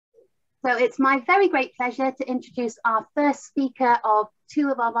So it's my very great pleasure to introduce our first speaker of two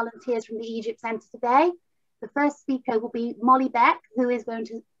of our volunteers from the Egypt Centre today. The first speaker will be Mollie Beck, who is going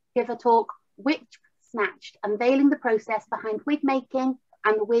to give a talk, Wig Snatched, Unveiling the Process Behind Wig Making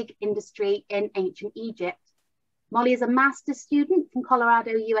and the Wig Industry in Ancient Egypt. Mollie is a master's student from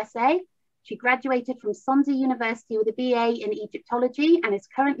Colorado, USA. She graduated from Swansea University with a BA in Egyptology and is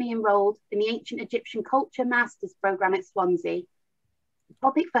currently enrolled in the Ancient Egyptian Culture Master's Programme at Swansea. The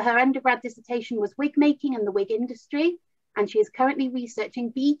topic for her undergrad dissertation was wig making and the wig industry, and she is currently researching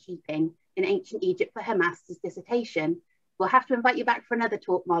beekeeping in ancient Egypt for her master's dissertation. We'll have to invite you back for another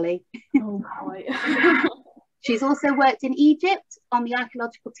talk, Mollie. Oh boy. She's also worked in Egypt on the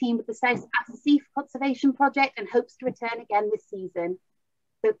archaeological team with the South Sea Conservation Project and hopes to return again this season.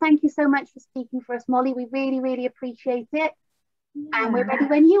 So thank you so much for speaking for us, Mollie. We really, really appreciate it. Yeah. And we're ready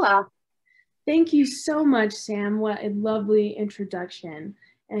when you are. Thank you so much, Sam. What a lovely introduction.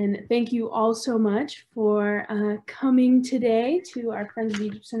 And thank you all so much for coming today to our Friends of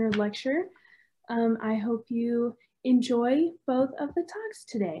Egypt Center lecture. I hope you enjoy both of the talks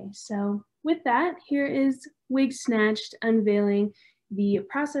today. So with that, here is Wig Snatched, Unveiling the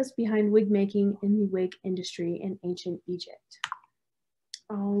Process Behind Wig Making in the Wig Industry in Ancient Egypt.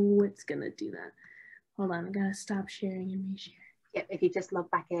 Oh, it's gonna do that. Hold on, I gotta stop sharing and reshare. Yep, if you just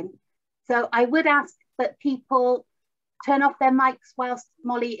log back in. So I would ask that people turn off their mics whilst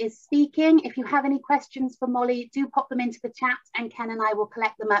Mollie is speaking. If you have any questions for Mollie, do pop them into the chat and Ken and I will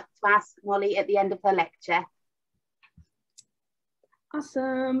collect them up to ask Mollie at the end of her lecture.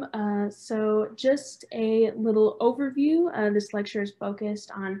 Awesome. So just a little overview. This lecture is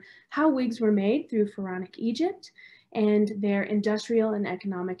focused on how wigs were made through Pharaonic Egypt and their industrial and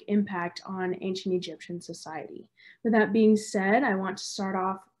economic impact on ancient Egyptian society. With that being said, I want to start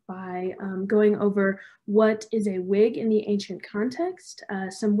off by going over what is a wig in the ancient context,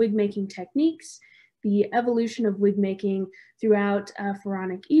 some wig making techniques, the evolution of wig making throughout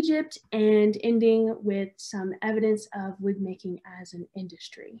Pharaonic Egypt, and ending with some evidence of wig making as an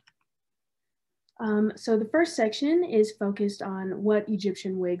industry. So the first section is focused on what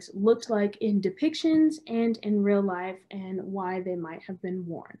Egyptian wigs looked like in depictions and in real life and why they might have been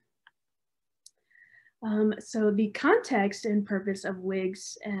worn. So the context and purpose of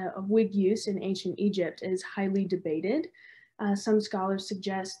wigs, of wig use in ancient Egypt is highly debated. Some scholars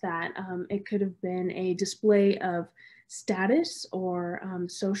suggest that it could have been a display of status or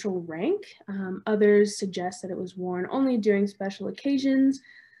social rank. Others suggest that it was worn only during special occasions,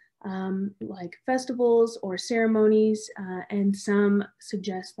 like festivals or ceremonies, and some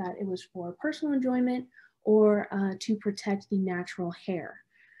suggest that it was for personal enjoyment or to protect the natural hair.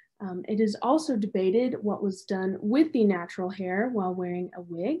 It is also debated what was done with the natural hair while wearing a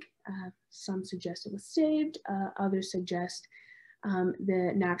wig. Some suggest it was saved, others suggest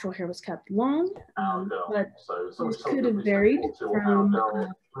the natural hair was kept long, but this could have varied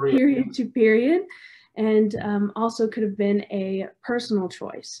from period to period and also could have been a personal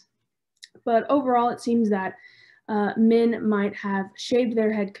choice. But overall, it seems that men might have shaved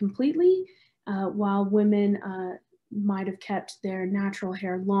their head completely, while women might have kept their natural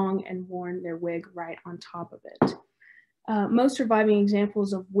hair long and worn their wig right on top of it. Most surviving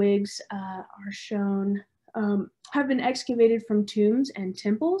examples of wigs are shown, have been excavated from tombs and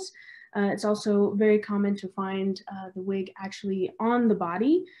temples. It's also very common to find the wig actually on the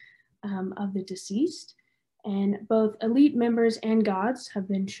body of the deceased. And both elite members and gods have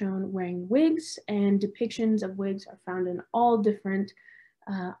been shown wearing wigs, and depictions of wigs are found in all different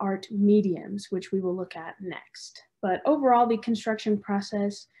art mediums, which we will look at next. But overall, the construction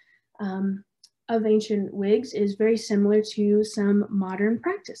process of ancient wigs is very similar to some modern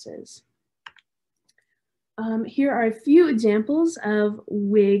practices. Here are a few examples of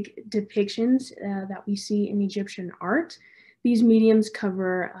wig depictions that we see in Egyptian art. These mediums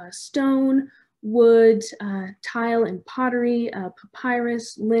cover stone, wood, tile and pottery,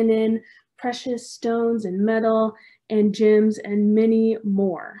 papyrus, linen, precious stones and metal, and gems, and many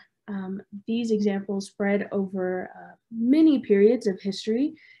more. These examples spread over many periods of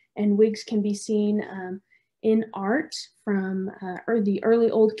history, and wigs can be seen in art from the early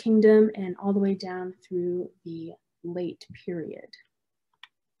Old Kingdom and all the way down through the late period.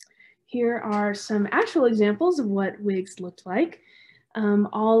 Here are some actual examples of what wigs looked like.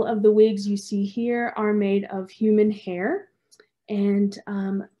 All of the wigs you see here are made of human hair, and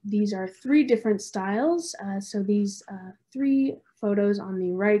these are three different styles. So these three photos on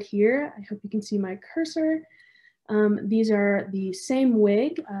the right here, I hope you can see my cursor. These are the same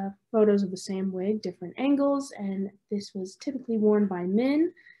wig, photos of the same wig, different angles, and this was typically worn by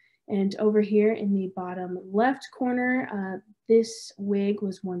men. And over here in the bottom left corner, this wig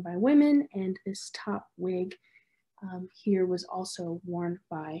was worn by women, and this top wig here was also worn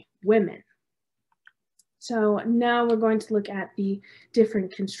by women. So now we're going to look at the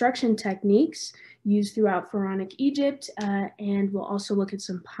different construction techniques used throughout Pharaonic Egypt, and we'll also look at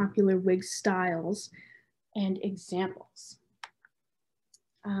some popular wig styles and examples.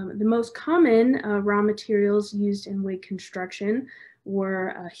 The most common raw materials used in wig construction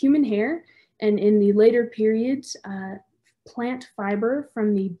were human hair, and in the later periods, plant fiber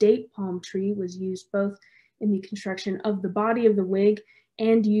from the date palm tree was used both in the construction of the body of the wig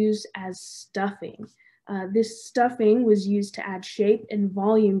and used as stuffing. This stuffing was used to add shape and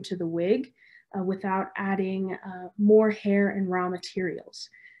volume to the wig without adding more hair and raw materials.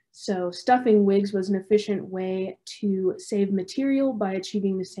 So stuffing wigs was an efficient way to save material by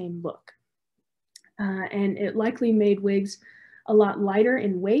achieving the same look. And it likely made wigs a lot lighter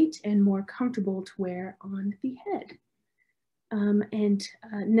in weight and more comfortable to wear on the head.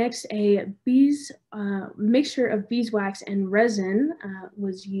 Next, a mixture of beeswax and resin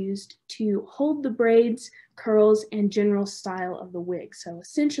was used to hold the braids, curls, and general style of the wig. So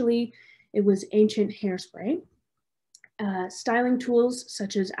essentially, it was ancient hairspray. Styling tools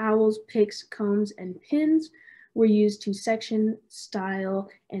such as owls, picks, combs, and pins were used to section, style,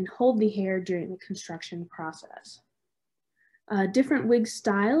 and hold the hair during the construction process. Different wig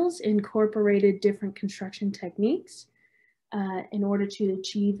styles incorporated different construction techniques in order to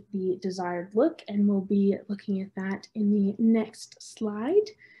achieve the desired look, and we'll be looking at that in the next slide.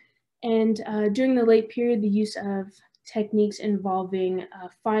 And during the late period, the use of techniques involving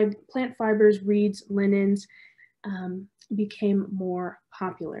plant fibers, reeds, linens became more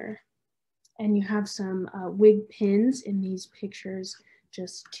popular. And you have some wig pins in these pictures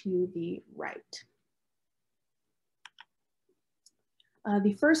just to the right.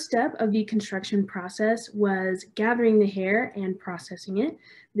 The first step of the construction process was gathering the hair and processing it.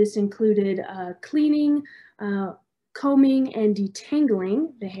 This included cleaning, combing, and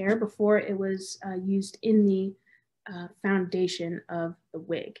detangling the hair before it was used in the foundation of the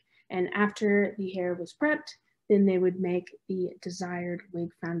wig. And after the hair was prepped, then they would make the desired wig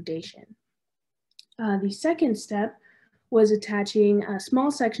foundation. The second step was attaching small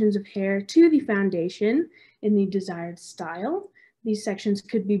sections of hair to the foundation in the desired style. These sections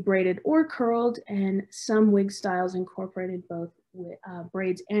could be braided or curled, and some wig styles incorporated both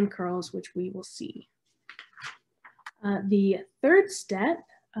braids and curls, which we will see. The third step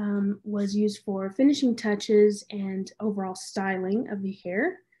was used for finishing touches and overall styling of the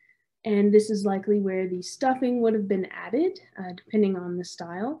hair. And this is likely where the stuffing would have been added, depending on the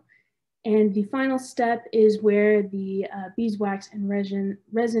style. And the final step is where the beeswax and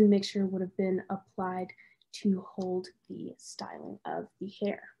resin mixture would have been applied to hold the styling of the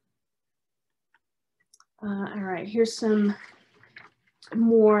hair. All right, here's some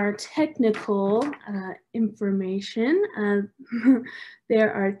more technical information.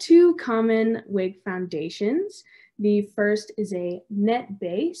 There are two common wig foundations. The first is a net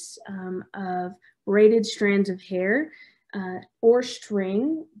base of braided strands of hair or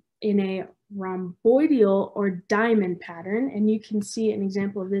string in a rhomboidal or diamond pattern. And you can see an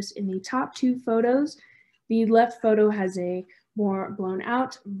example of this in the top two photos. The left photo has a more blown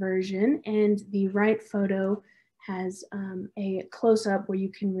out version, and the right photo has a close-up where you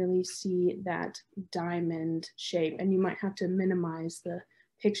can really see that diamond shape, and you might have to minimize the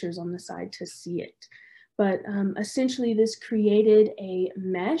pictures on the side to see it. But essentially this created a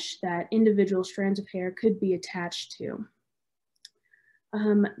mesh that individual strands of hair could be attached to.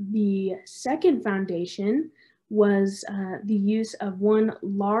 The second foundation was the use of one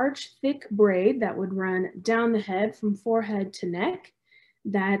large thick braid that would run down the head from forehead to neck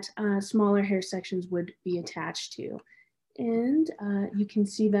that smaller hair sections would be attached to. And you can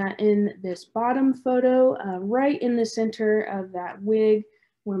see that in this bottom photo, right in the center of that wig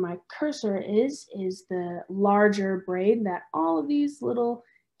where my cursor is the larger braid that all of these little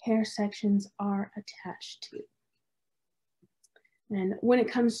hair sections are attached to. And when it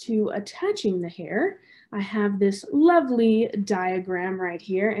comes to attaching the hair, I have this lovely diagram right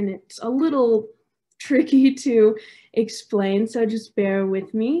here, and it's a little tricky to explain, so just bear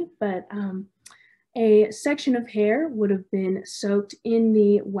with me. But a section of hair would have been soaked in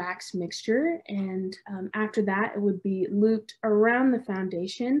the wax mixture, and after that, it would be looped around the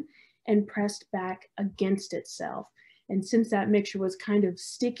foundation and pressed back against itself. And since that mixture was kind of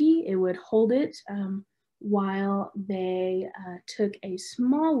sticky, it would hold it while they took a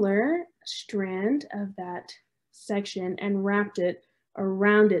smaller strand of that section and wrapped it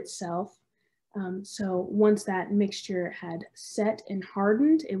around itself So once that mixture had set and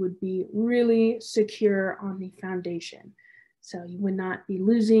hardened, it would be really secure on the foundation. So you would not be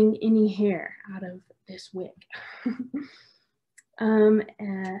losing any hair out of this wig.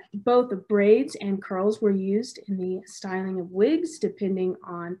 Both braids and curls were used in the styling of wigs, depending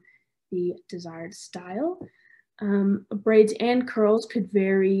on the desired style. Braids and curls could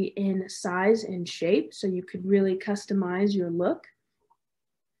vary in size and shape, so you could really customize your look.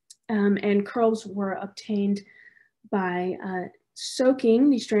 And curls were obtained by soaking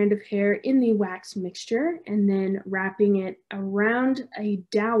the strand of hair in the wax mixture and then wrapping it around a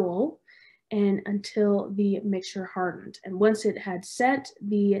dowel and until the mixture hardened. And once it had set,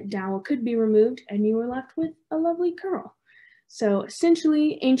 the dowel could be removed and you were left with a lovely curl. So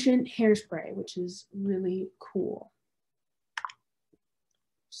essentially ancient hairspray, which is really cool.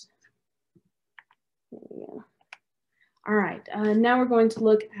 There we go. All right, now we're going to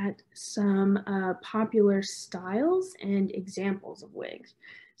look at some popular styles and examples of wigs.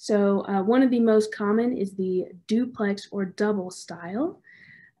 So one of the most common is the duplex or double style.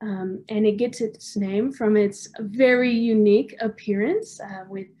 And it gets its name from its very unique appearance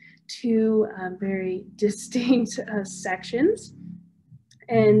with two very distinct sections.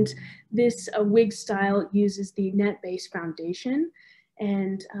 And this wig style uses the net-based foundation.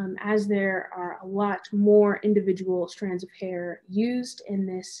 And as there are a lot more individual strands of hair used in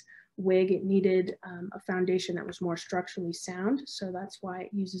this wig, it needed a foundation that was more structurally sound. So that's why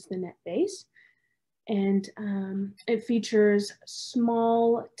it uses the net base. And it features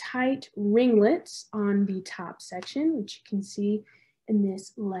small, tight ringlets on the top section, which you can see in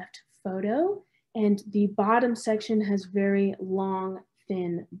this left photo. And the bottom section has very long,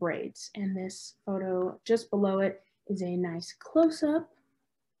 thin braids. And this photo just below it is a nice close-up.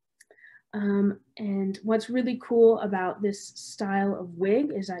 And what's really cool about this style of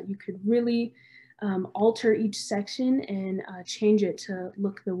wig is that you could really alter each section and change it to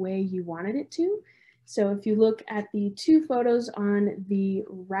look the way you wanted it to. So if you look at the two photos on the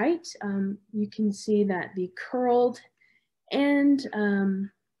right, you can see that the curled and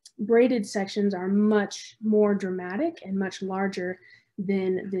braided sections are much more dramatic and much larger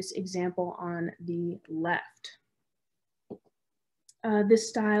than this example on the left. This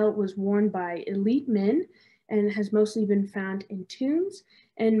style was worn by elite men and has mostly been found in tombs.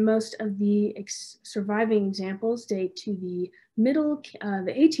 And most of the surviving examples date to the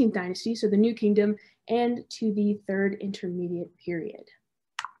the 18th dynasty, so the New Kingdom, and to the Third Intermediate period.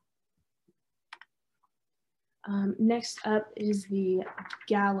 Next up is the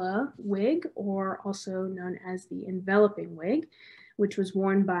gala wig, or also known as the enveloping wig, which was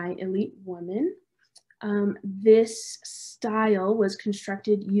worn by elite women. This style was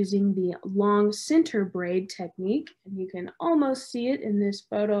constructed using the long center braid technique, and you can almost see it in this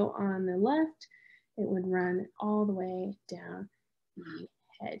photo on the left. It would run all the way down the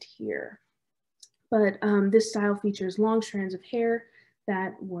head here. But this style features long strands of hair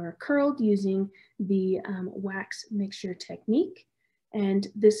that were curled using the wax mixture technique. And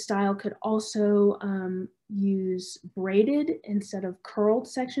this style could also use braided instead of curled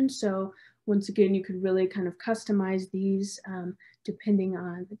sections. So once again, you could really kind of customize these depending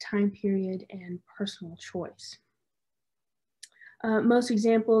on the time period and personal choice. Most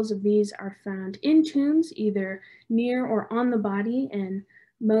examples of these are found in tombs, either near or on the body, and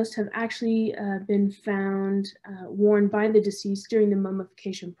most have actually been found worn by the deceased during the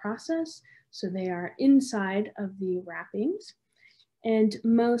mummification process. So they are inside of the wrappings. And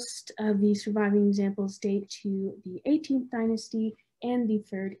most of the surviving examples date to the 18th dynasty and the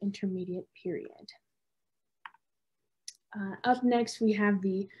Third Intermediate period. Up next, we have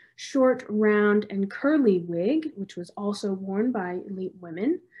the short, round, and curly wig, which was also worn by elite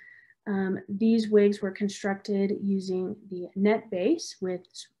women. These wigs were constructed using the net base with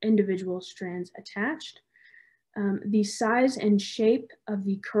individual strands attached. The size and shape of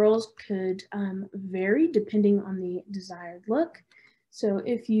the curls could vary depending on the desired look. So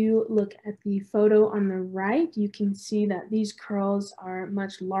if you look at the photo on the right, you can see that these curls are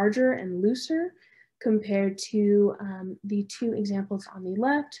much larger and looser compared to the two examples on the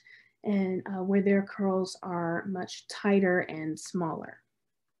left, and where their curls are much tighter and smaller.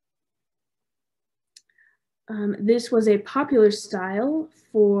 This was a popular style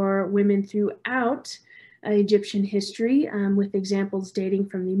for women throughout Egyptian history, with examples dating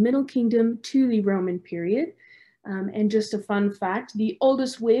from the Middle Kingdom to the Roman period. And just a fun fact, the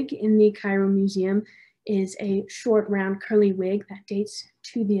oldest wig in the Cairo Museum is a short, round, curly wig that dates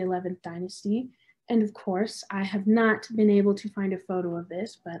to the 11th dynasty. And of course, I have not been able to find a photo of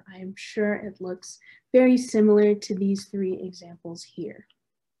this, but I am sure it looks very similar to these three examples here.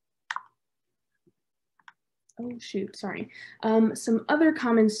 Some other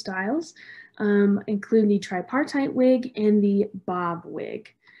common styles include the tripartite wig and the bob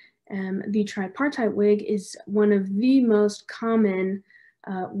wig. The tripartite wig is one of the most common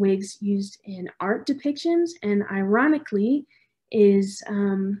wigs used in art depictions, and ironically is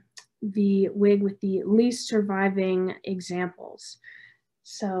the wig with the least surviving examples.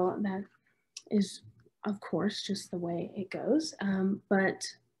 So that is, of course, just the way it goes. But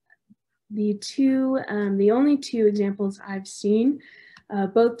the only two examples I've seen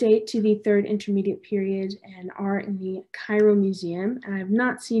both date to the Third Intermediate period and are in the Cairo Museum. And I have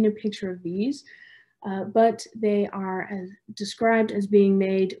not seen a picture of these, but they are described as being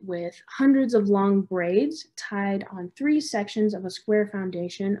made with hundreds of long braids tied on 3 sections of a square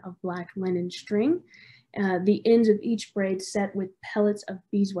foundation of black linen string, the ends of each braid set with pellets of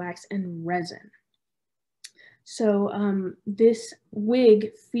beeswax and resin. So this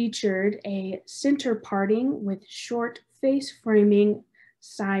wig featured a center parting with short face framing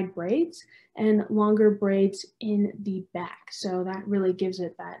side braids and longer braids in the back. So that really gives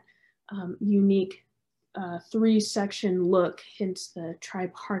it that unique 3-section look, hence the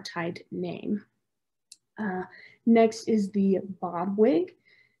tripartite name. Next is the bob wig.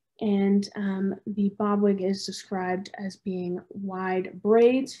 And the bob wig is described as being wide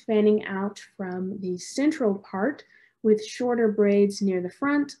braids fanning out from the central part with shorter braids near the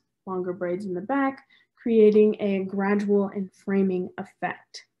front, longer braids in the back, creating a gradual and framing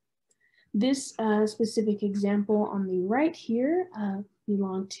effect. This specific example on the right here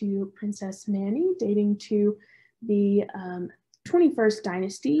belonged to Princess Mani, dating to the 21st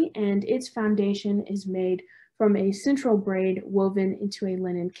dynasty, and its foundation is made from a central braid woven into a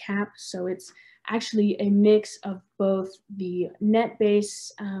linen cap. So it's actually a mix of both the net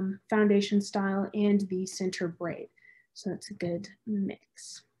base foundation style and the center braid. So it's a good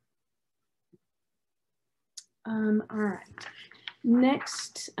mix. All right,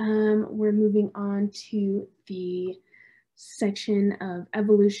 next we're moving on to the section of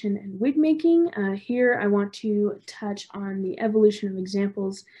evolution and wig making. Here I want to touch on the evolution of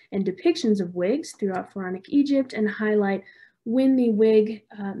examples and depictions of wigs throughout Pharaonic Egypt and highlight when the wig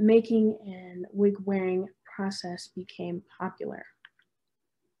making and wig wearing process became popular.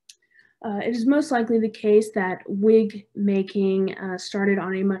 It is most likely the case that wig making started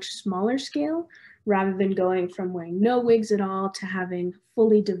on a much smaller scale, rather than going from wearing no wigs at all to having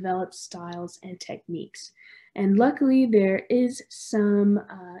fully developed styles and techniques. And luckily, there is some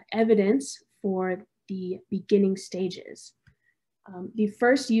evidence for the beginning stages. The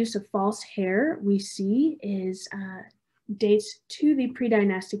first use of false hair we see is dates to the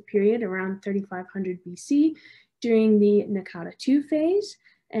pre-dynastic period around 3500 BC during the Nakata II phase.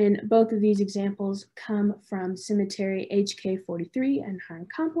 And both of these examples come from cemetery HK 43 and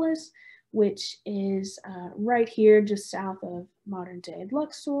Hierakonpolis, which is right here just south of modern day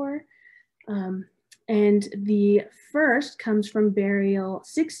Luxor. And the first comes from burial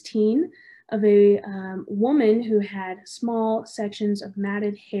 16 of a woman who had small sections of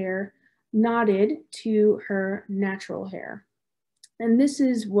matted hair knotted to her natural hair. And this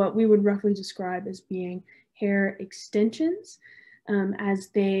is what we would roughly describe as being hair extensions, as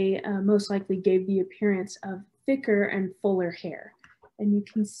they most likely gave the appearance of thicker and fuller hair. And you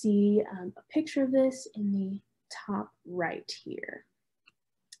can see a picture of this in the top right here.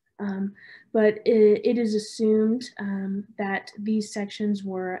 But it is assumed that these sections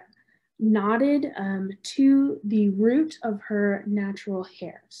were knotted to the root of her natural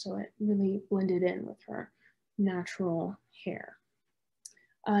hair. So it really blended in with her natural hair.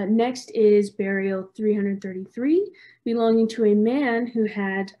 Next is burial 333, belonging to a man who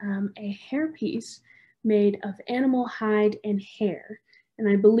had a hairpiece made of animal hide and hair. And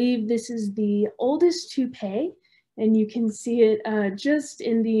I believe this is the oldest toupee, and you can see it just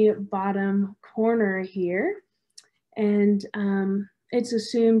in the bottom corner here. And it's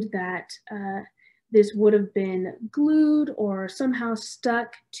assumed that this would have been glued or somehow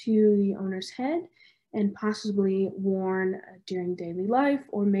stuck to the owner's head and possibly worn during daily life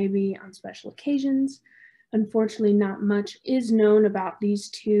or maybe on special occasions. Unfortunately, not much is known about these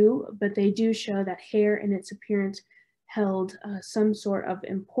two, but they do show that hair in its appearance held some sort of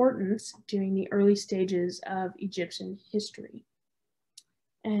importance during the early stages of Egyptian history.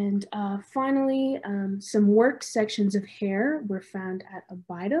 And finally, some worked sections of hair were found at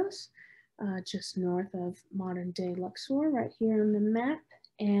Abydos, just north of modern day Luxor, right here on the map.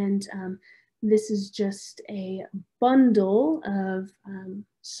 And this is just a bundle of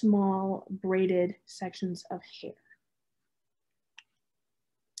small braided sections of hair.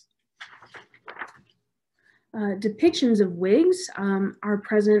 Depictions of wigs are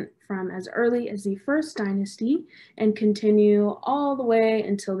present from as early as the First Dynasty and continue all the way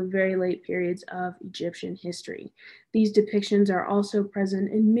until the very late periods of Egyptian history. These depictions are also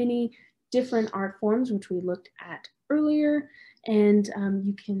present in many different art forms, which we looked at earlier, and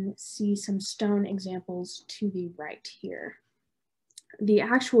you can see some stone examples to the right here. The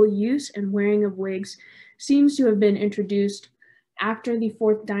actual use and wearing of wigs seems to have been introduced after the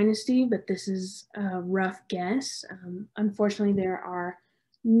Fourth Dynasty, but this is a rough guess. Unfortunately, there are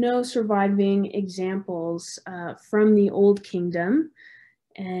no surviving examples from the Old Kingdom,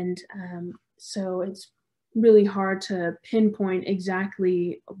 and so it's really hard to pinpoint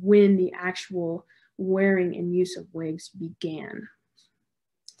exactly when the actual wearing and use of wigs began.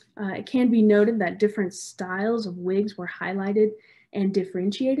 It can be noted that different styles of wigs were highlighted and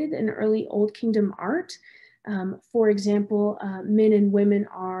differentiated in early Old Kingdom art. For example, men and women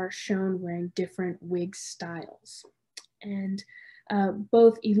are shown wearing different wig styles. And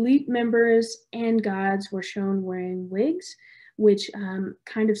both elite members and gods were shown wearing wigs, which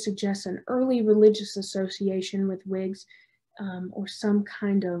kind of suggests an early religious association with wigs or some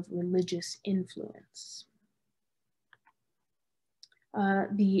kind of religious influence.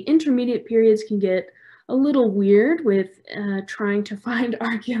 The intermediate periods can get a little weird with trying to find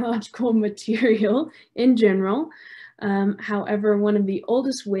archaeological material in general. However, one of the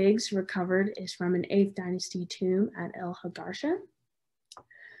oldest wigs recovered is from an 8th dynasty tomb at El Hagarsha.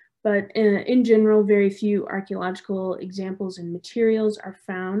 But in general, very few archaeological examples and materials are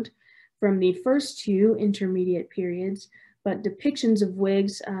found from the first two intermediate periods, but depictions of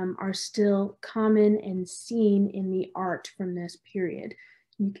wigs are still common and seen in the art from this period.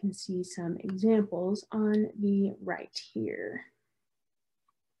 You can see some examples on the right here.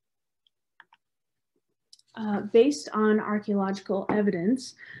 Based on archaeological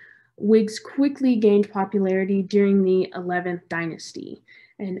evidence, wigs quickly gained popularity during the 11th dynasty.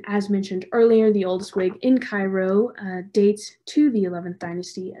 And as mentioned earlier, the oldest wig in Cairo dates to the 11th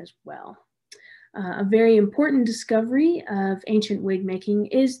dynasty as well. A very important discovery of ancient wig making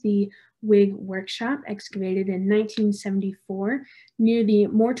is the wig workshop excavated in 1974 near the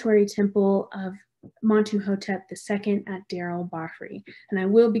mortuary temple of Montuhotep II at Deir el-Bahri. And I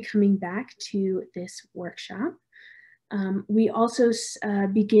will be coming back to this workshop. We also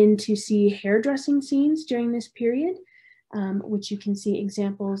begin to see hairdressing scenes during this period, which you can see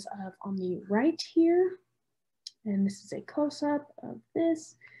examples of on the right here. And this is a close-up of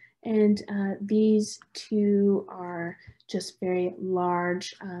this. And these two are just very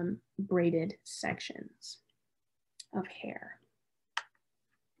large braided sections of hair.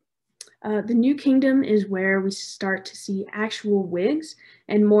 The New Kingdom is where we start to see actual wigs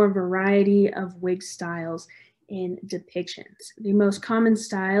and more variety of wig styles in depictions. The most common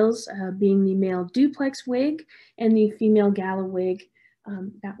styles being the male duplex wig and the female gala wig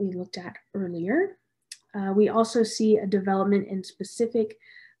that we looked at earlier. We also see a development in specific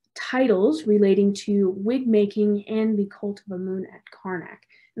titles relating to wig making and the cult of Amun at Karnak.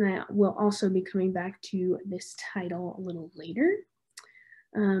 And I will also be coming back to this title a little later.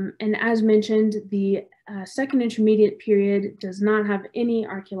 And as mentioned, the second intermediate period does not have any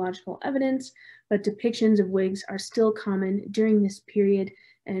archaeological evidence, but depictions of wigs are still common during this period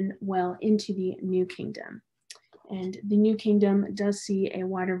and well into the New Kingdom. And the New Kingdom does see a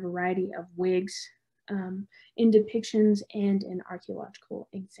wider variety of wigs in depictions and in archaeological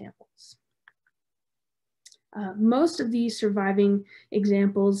examples. Most of these surviving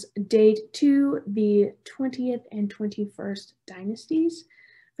examples date to the 20th and 21st dynasties.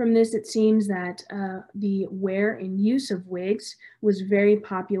 From this, it seems that the wear and use of wigs was very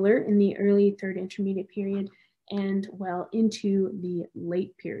popular in the early Third Intermediate period and well into the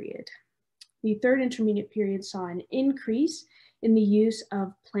late period. The Third Intermediate period saw an increase in the use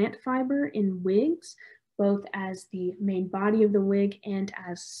of plant fiber in wigs, both as the main body of the wig and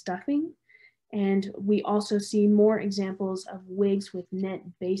as stuffing. And we also see more examples of wigs with net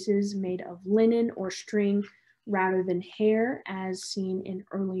bases made of linen or string rather than hair, as seen in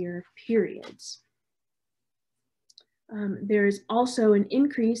earlier periods. There is also an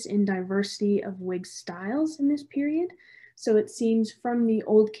increase in diversity of wig styles in this period. So it seems from the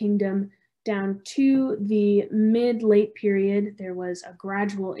Old Kingdom down to the mid-late period, there was a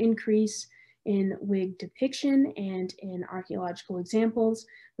gradual increase in wig depiction and in archaeological examples.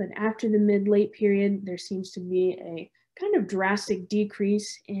 But after the mid-late period, there seems to be a kind of drastic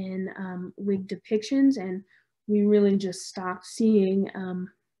decrease in wig depictions, and we really just stopped seeing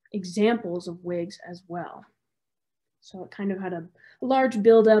examples of wigs as well. So it kind of had a large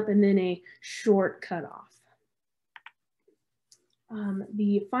buildup and then a short cutoff.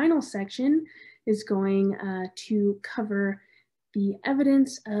 The final section is going to cover the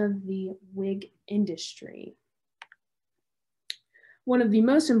evidence of the wig industry. One of the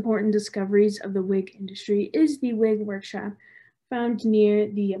most important discoveries of the wig industry is the wig workshop found near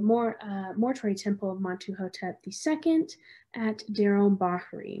the mortuary temple of Montuhotep II at Deir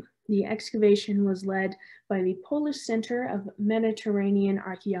el-Bahri. The excavation was led by the Polish Center of Mediterranean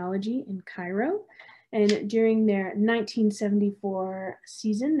Archaeology in Cairo, and during their 1974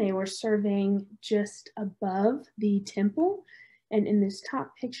 season, they were surveying just above the temple. And in this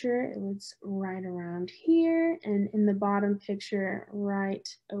top picture, it was right around here, and in the bottom picture, right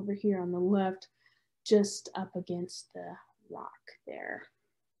over here on the left, just up against the rock there.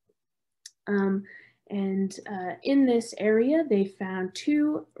 In this area, they found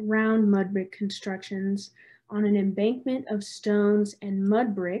 2 round mud brick constructions on an embankment of stones and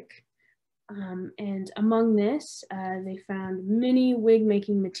mud brick. And among this, they found many wig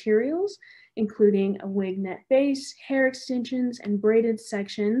making materials, including a wig net base, hair extensions and braided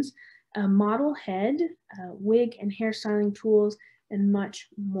sections, a model head, wig and hairstyling tools, and much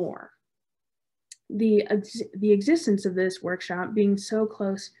more. The existence of this workshop being so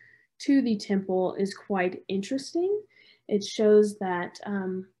close to the temple is quite interesting. It shows that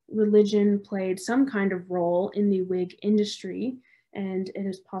religion played some kind of role in the wig industry, and it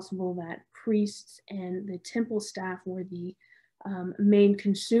is possible that priests and the temple staff were the main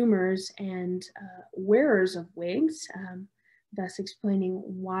consumers and wearers of wigs, thus explaining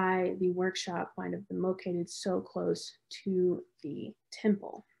why the workshop might have been located so close to the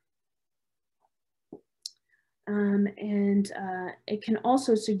temple. It can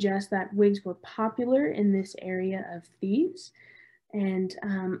also suggest that wigs were popular in this area of Thebes, and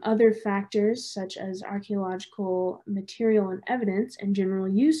other factors such as archaeological material and evidence and general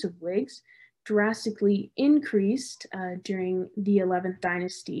use of wigs drastically increased during the 11th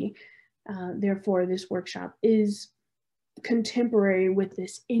dynasty. Therefore, this workshop is contemporary with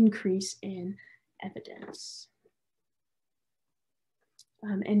this increase in evidence.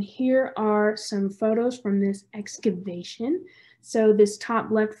 And here are some photos from this excavation. So this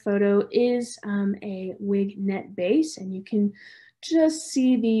top left photo is a wig net base, and you can just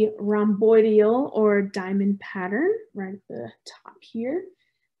see the rhomboidal or diamond pattern right at the top here.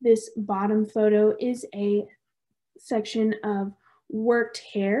 This bottom photo is a section of worked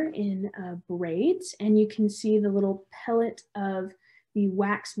hair in braids, and you can see the little pellet of the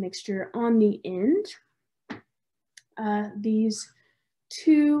wax mixture on the end. These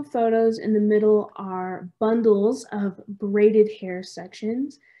 2 photos in the middle are bundles of braided hair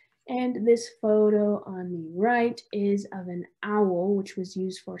sections, and this photo on the right is of an owl, which was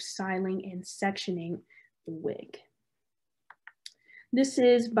used for styling and sectioning the wig. This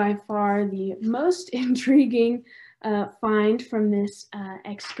is by far the most intriguing find from this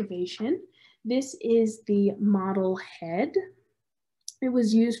excavation. This is the model head. It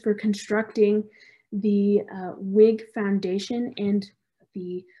was used for constructing the wig foundation and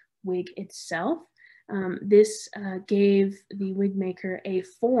the wig itself. This gave the wig maker a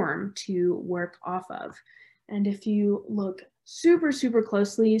form to work off of. And if you look super, super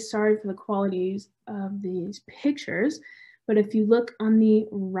closely, sorry for the qualities of these pictures, but if you look on the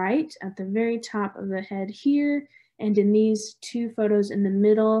right at the very top of the head here, and in these 2 photos in the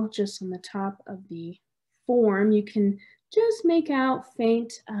middle, just on the top of the form, you can just make out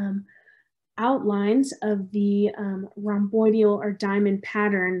faint outlines of the rhomboidal or diamond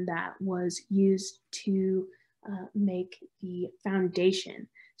pattern that was used to make the foundation.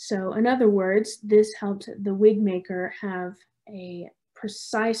 So in other words, this helped the wig maker have a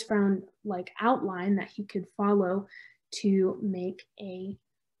precise outline that he could follow to make a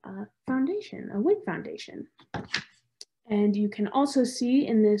foundation, a wig foundation. And you can also see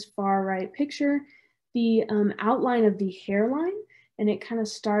in this far right picture the outline of the hairline, and it kind of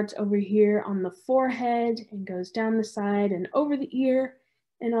starts over here on the forehead and goes down the side and over the ear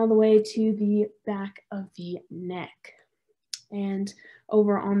and all the way to the back of the neck. And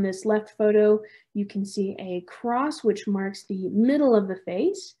over on this left photo, you can see a cross which marks the middle of the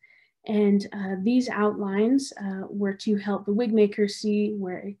face. And these outlines were to help the wig maker see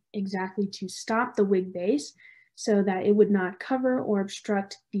where exactly to stop the wig base so that it would not cover or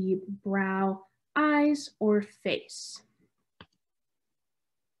obstruct the brow, eyes, or face.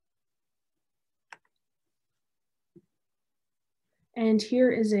 And here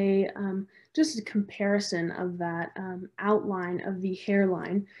is just a comparison of that outline of the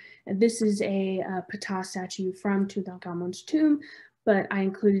hairline. And this is a Ptah statue from Tutankhamun's tomb, but I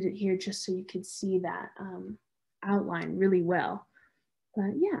included it here just so you could see that outline really well.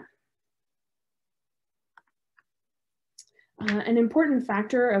 But yeah. An important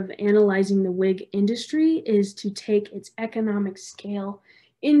factor of analyzing the wig industry is to take its economic scale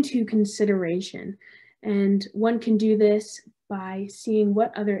into consideration. And one can do this by seeing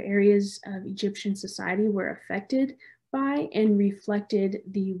what other areas of Egyptian society were affected by and reflected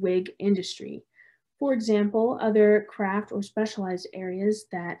the wig industry. For example, other craft or specialized areas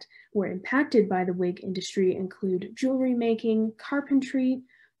that were impacted by the wig industry include jewelry making, carpentry,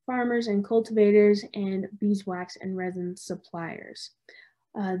 farmers and cultivators, and beeswax and resin suppliers.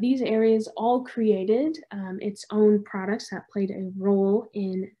 These areas all created its own products that played a role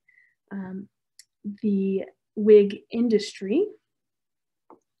in the wig industry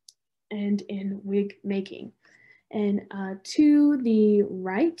and in wig making. And to the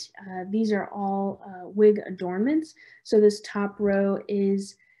right, these are all wig adornments. So this top row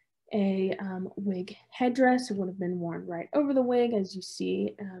is a wig headdress. It would have been worn right over the wig, as you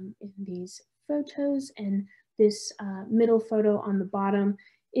see in these photos. And this middle photo on the bottom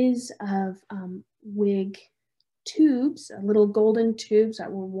is of wig tubes, little golden tubes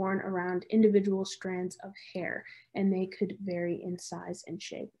that were worn around individual strands of hair, and they could vary in size and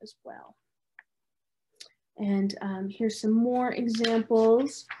shape as well. And here's some more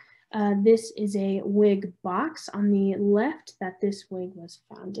examples. This is a wig box on the left that this wig was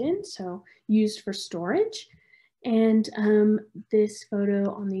found in, so used for storage. And this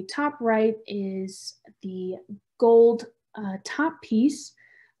photo on the top right is the gold top piece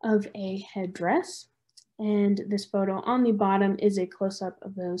of a headdress. And this photo on the bottom is a close-up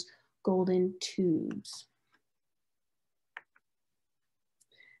of those golden tubes.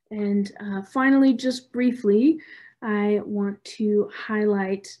 And finally, just briefly, I want to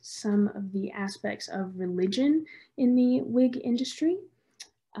highlight some of the aspects of religion in the wig industry.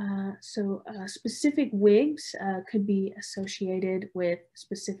 Specific wigs could be associated with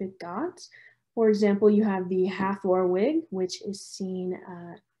specific gods. For example, you have the Hathor wig, which is seen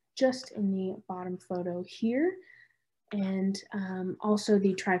just in the bottom photo here. And also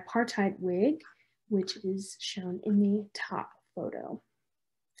the tripartite wig, which is shown in the top photo.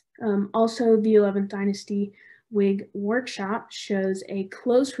 Also, the 11th Dynasty Wig Workshop shows a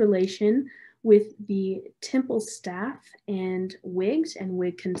close relation with the temple staff and wigs and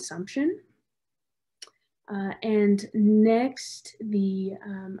wig consumption. And next,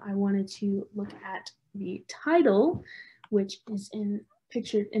 I wanted to look at the title, which is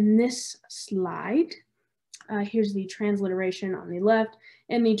pictured in this slide. Here's the transliteration on the left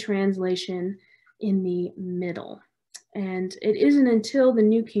and the translation in the middle. And it isn't until the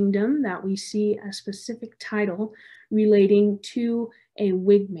New Kingdom that we see a specific title relating to a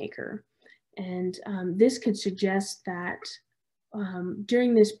wig maker. And this could suggest that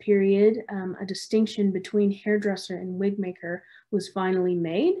during this period, a distinction between hairdresser and wig maker was finally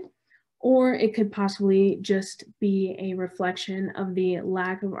made, or it could possibly just be a reflection of the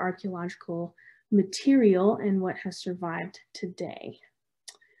lack of archaeological material and what has survived today.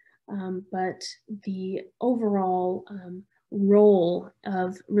 But the overall role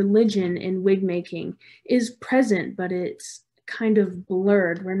of religion in wig making is present, but it's kind of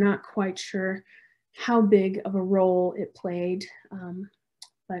blurred. We're not quite sure how big of a role it played,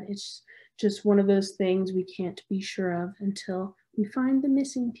 but it's just one of those things we can't be sure of until we find the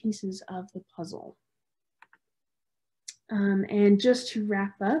missing pieces of the puzzle. And just to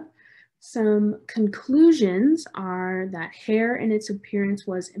wrap up, some conclusions are that hair and its appearance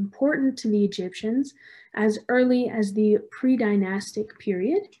was important to the Egyptians as early as the pre-dynastic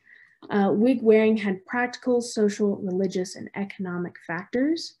period. Wig wearing had practical, social, religious, and economic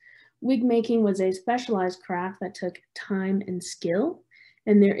factors. Wig making was a specialized craft that took time and skill,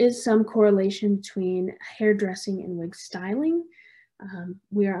 and there is some correlation between hairdressing and wig styling.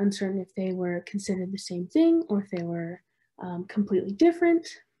 We are uncertain if they were considered the same thing or if they were completely different.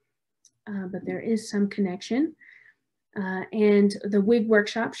 But there is some connection. And the wig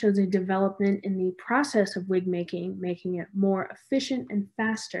workshop shows a development in the process of wig making, making it more efficient and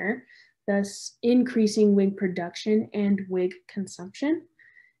faster, thus increasing wig production and wig consumption.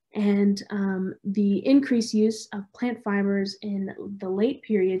 And the increased use of plant fibers in the late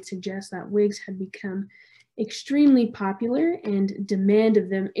period suggests that wigs had become extremely popular and demand of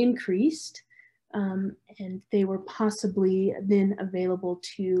them increased. And they were possibly then available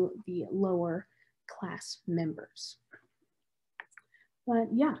to the lower class members. But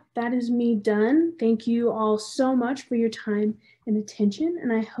yeah, that is me done. Thank you all so much for your time and attention,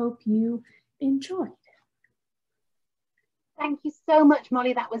 and I hope you enjoyed. Thank you so much,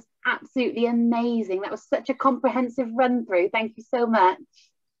 Molly. That was absolutely amazing. That was such a comprehensive run through. Thank you so much.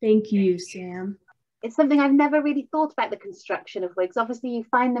 Thank you, Sam. it's something I've never really thought about, the construction of wigs. Obviously, you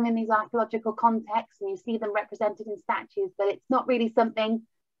find them in these archaeological contexts and you see them represented in statues, but it's not really something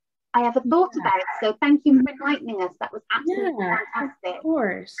I ever thought about. So thank you for enlightening us. That was absolutely fantastic. Of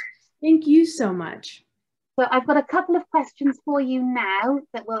course. Thank you so much. So I've got a couple of questions for you now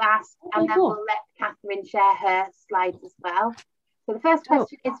that we'll ask, and then we'll let Catherine share her slides as well. So the first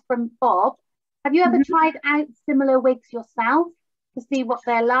question is from Bob. Have you ever tried out similar wigs yourself to see what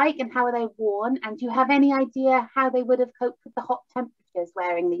they're like and how are they worn? And do you have any idea how they would have coped with the hot temperatures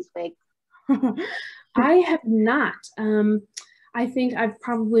wearing these wigs? I have not. I think I've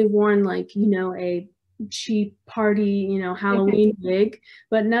probably worn like, you know, a cheap party, you know, Halloween wig,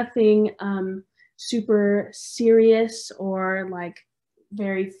 but nothing super serious or like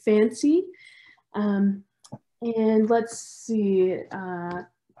very fancy. And let's see,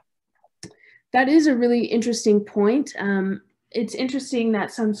 that is a really interesting point. It's interesting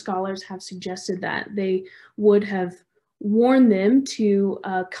that some scholars have suggested that they would have worn them to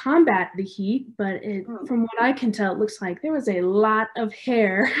combat the heat, but from what I can tell, it looks like there was a lot of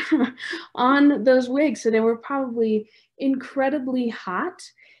hair on those wigs, so they were probably incredibly hot.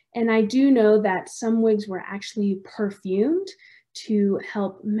 And I do know that some wigs were actually perfumed to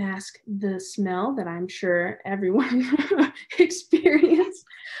help mask the smell that I'm sure everyone experienced.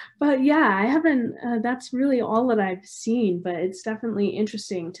 But yeah, I haven't, that's really all that I've seen, but it's definitely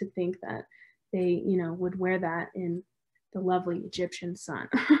interesting to think that they, you know, would wear that in the lovely Egyptian sun.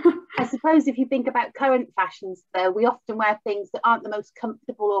 I suppose if you think about current fashions, though, we often wear things that aren't the most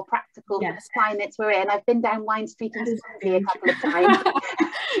comfortable or practical for the climates we're in. I've been down Wine Street in Swansea a couple of times.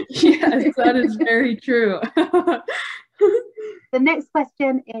 Yes, that is very true. The next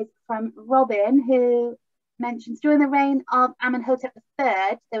question is from Robin, who mentions during the reign of Amenhotep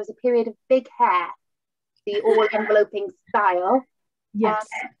III, there was a period of big hair, the all-enveloping style. Yes.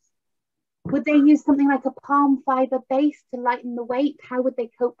 Would they use something like a palm fiber base to lighten the weight? How would they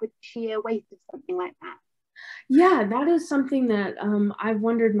cope with the sheer weight of something like that? Yeah, that is something that I've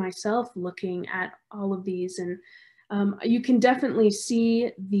wondered myself looking at all of these. And you can definitely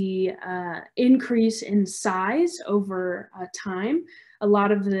see the increase in size over time. A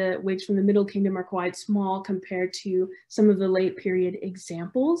lot of the wigs from the Middle Kingdom are quite small compared to some of the late period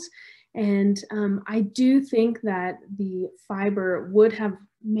examples. And I do think that the fiber would have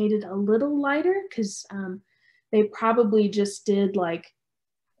made it a little lighter because they probably just did like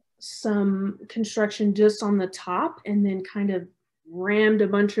some construction just on the top and then kind of rammed a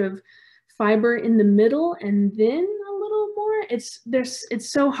bunch of fiber in the middle and then a little more.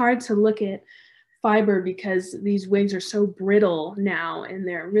 It's so hard to look at fiber because these wigs are so brittle now and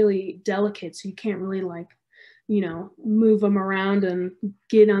they're really delicate, so you can't really like, you know, move them around and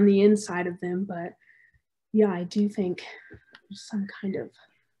get on the inside of them. But yeah, I do think there's some kind of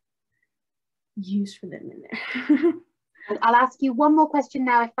use for them in there. And I'll ask you one more question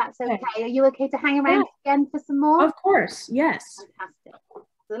now, if that's okay. Are you okay to hang around again for some more? Of course, yes. Fantastic.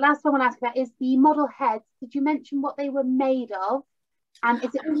 So the last one I'll ask about is the model heads. Did you mention what they were made of? And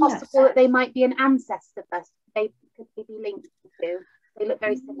is it possible that they might be an ancestor bust? They could be linked to. They look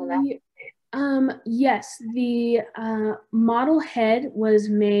very similar. Yes, the model head was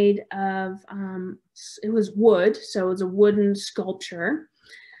made of, it was wood, so it was a wooden sculpture.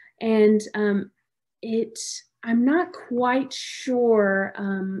 And I'm not quite sure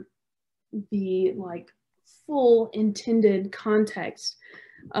the like full intended context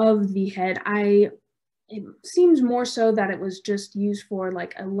of the head. It seems more so that it was just used for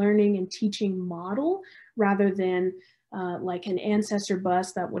like a learning and teaching model rather than like an ancestor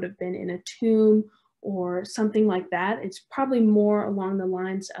bust that would have been in a tomb or something like that. It's probably more along the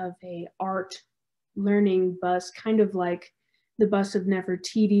lines of a art learning bust, kind of like the bust of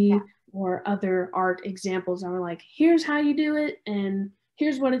Nefertiti or other art examples that were like, here's how you do it and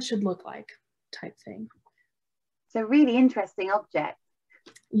here's what it should look like type thing. It's a really interesting object.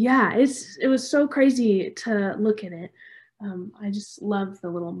 Yeah, it was so crazy to look at it. I just love the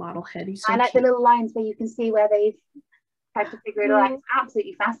little model head. He's so I like cute. the little lines where you can see where they've tried to figure it out. It's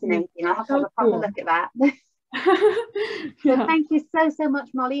absolutely fascinating. I'll have to have a proper look at that. So thank you so much,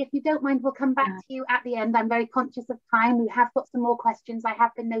 Molly. If you don't mind, we'll come back to you at the end. I'm very conscious of time. We have got some more questions. I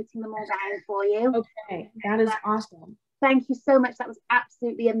have been noting them all down for you. Okay, that is awesome. Thank you so much. That was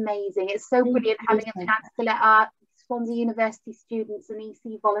absolutely amazing. It's so brilliant having a chance to let our Swansea University students and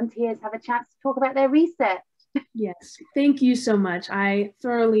EC volunteers have a chance to talk about their research. Yes, thank you so much. I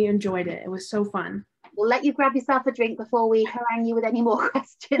thoroughly enjoyed it. It was so fun. We'll let you grab yourself a drink before we harangue you with any more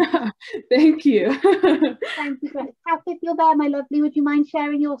questions. Thank you. Thank you. Kath, if you're there, my lovely, would you mind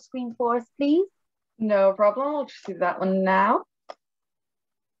sharing your screen for us, please? No problem. I'll just do that one now.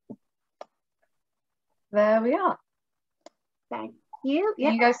 there we are. Thank you.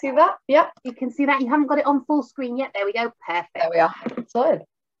 Can you guys see that? Yep. You can see that. You haven't got it on full screen yet. There we go. Perfect. There we are. Sorted.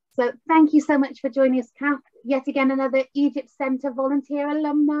 So thank you so much for joining us, Kath. Yet again, another Egypt Centre volunteer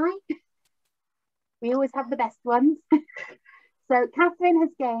alumni. We always have the best ones. So Catherine has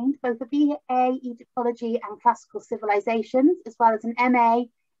gained both a BA Egyptology and Classical Civilizations, as well as an MA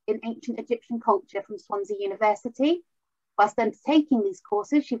in Ancient Egyptian Culture from Swansea University. Whilst undertaking these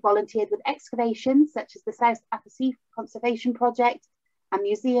courses, she volunteered with excavations such as the South Appa Conservation Project and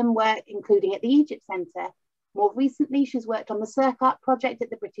museum work, including at the Egypt Centre. More recently, she's worked on the Circart project at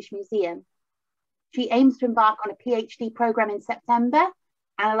the British Museum. She aims to embark on a PhD programme in September,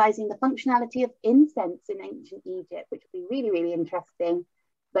 analysing the functionality of incense in ancient Egypt, which will be really, really interesting.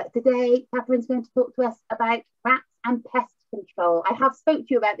 But today, Catherine's going to talk to us about rats and pest control. I have spoke to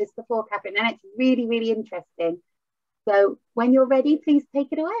you about this before, Catherine, and it's really, really interesting. So when you're ready, please take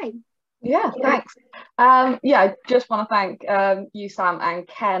it away. Yeah, thanks. I just want to thank you, Sam and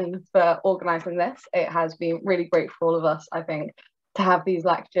Ken, for organising this. It has been really great for all of us, I think, to have these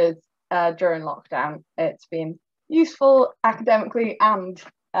lectures during lockdown. It's been useful academically and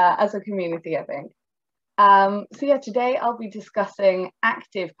as a community, I think. Today I'll be discussing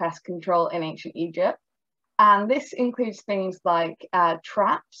active pest control in ancient Egypt. And this includes things like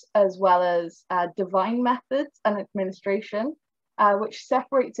traps, as well as divine methods and administration, which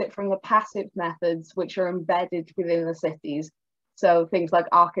separates it from the passive methods which are embedded within the cities. So things like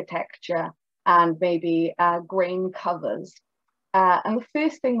architecture and maybe grain covers. And the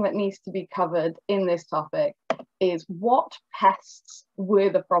first thing that needs to be covered in this topic is what pests were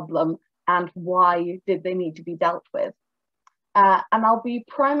the problem and why did they need to be dealt with. And I'll be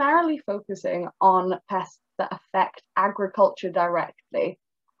primarily focusing on pests that affect agriculture directly,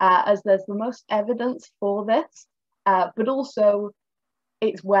 as there's the most evidence for this, but also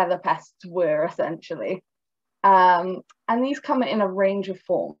it's where the pests were essentially. And these come in a range of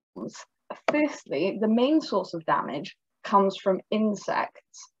forms. Firstly, the main source of damage comes from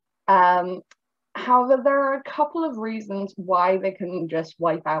insects. However, there are a couple of reasons why they can just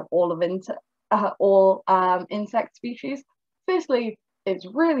wipe out all insect species. Firstly, it's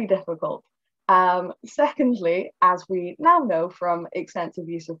really difficult. Secondly, as we now know from extensive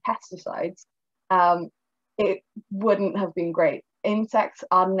use of pesticides, it wouldn't have been great. Insects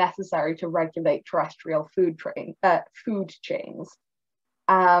are necessary to regulate terrestrial food chains.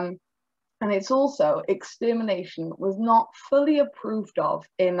 And it's also, extermination was not fully approved of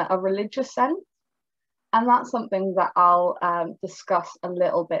in a religious sense. And that's something that I'll discuss a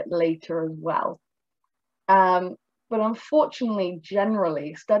little bit later as well. But unfortunately,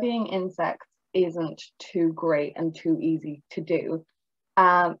 generally, studying insects isn't too great and too easy to do.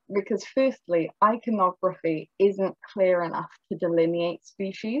 Because firstly, iconography isn't clear enough to delineate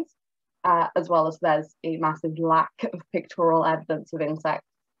species, as well as there's a massive lack of pictorial evidence of insects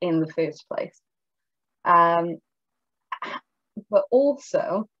in the first place. But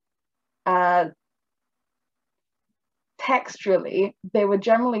also, textually, they were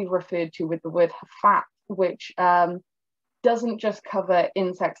generally referred to with the word hafat, which doesn't just cover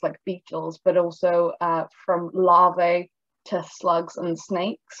insects like beetles, but also from larvae to slugs and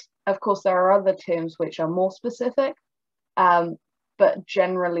snakes. Of course, there are other terms which are more specific, but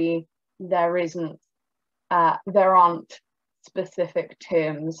generally there aren't specific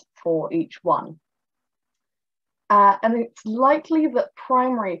terms for each one. And it's likely that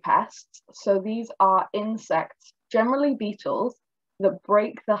primary pests, so these are insects, generally beetles, that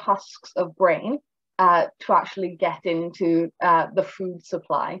break the husks of grain to actually get into the food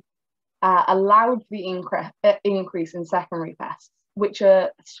supply, allowed the increase in secondary pests, which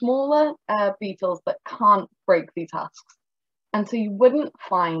are smaller beetles that can't break these husks. And so you wouldn't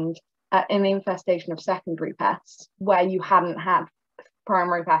find an infestation of secondary pests where you hadn't had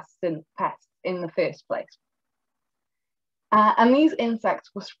primary pests in the first place. And these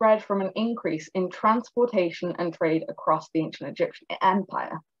insects were spread from an increase in transportation and trade across the ancient Egyptian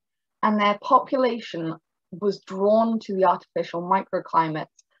empire. And their population was drawn to the artificial microclimates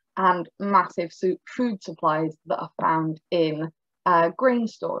and massive food supplies that are found in grain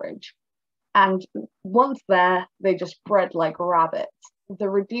storage. And once there, they just bred like rabbits. The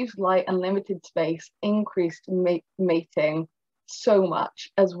reduced light and limited space increased mating so much,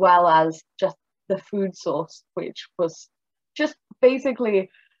 as well as just the food source, which was just basically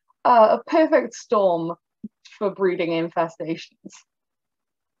a perfect storm for breeding infestations.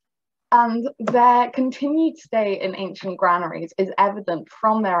 And their continued stay in ancient granaries is evident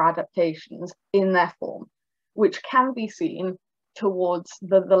from their adaptations in their form, which can be seen towards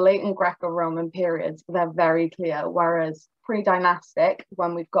the latent Greco-Roman periods, they're very clear, whereas pre-dynastic,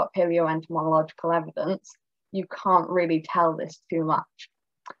 when we've got paleoentomological evidence, you can't really tell this too much.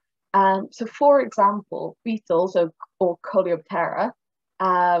 So for example, beetles or Coleoptera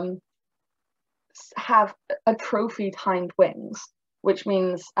have atrophied hind wings, which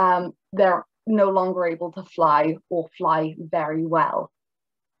means they're no longer able to fly or fly very well.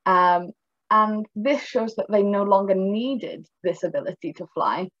 And this shows that they no longer needed this ability to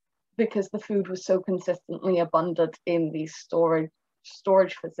fly because the food was so consistently abundant in these storage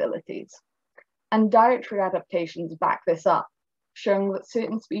facilities. And dietary adaptations back this up, showing that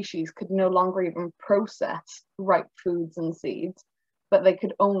certain species could no longer even process ripe foods and seeds, but they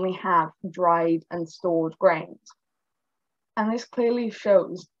could only have dried and stored grains. And this clearly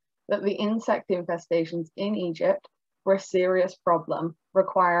shows that the insect infestations in Egypt were a serious problem,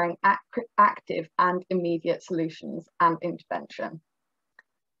 requiring active and immediate solutions and intervention.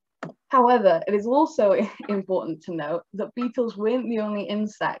 However, it is also important to note that beetles weren't the only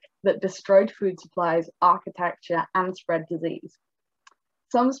insect that destroyed food supplies, architecture, and spread disease.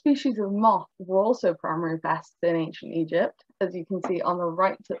 Some species of moth were also primary pests in ancient Egypt, as you can see on the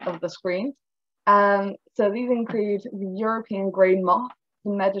right of the screen. So these include the European grain moth,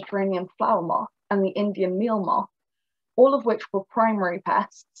 the Mediterranean flower moth, and the Indian meal moth, all of which were primary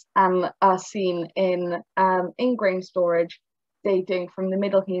pests and are seen in grain storage dating from the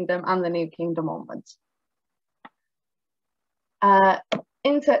Middle Kingdom and the New Kingdom onwards.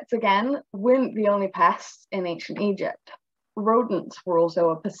 Insects, again, weren't the only pests in ancient Egypt. Rodents were also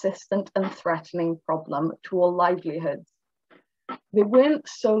a persistent and threatening problem to all livelihoods. They weren't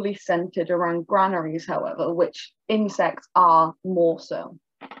solely centered around granaries, however, which insects are more so.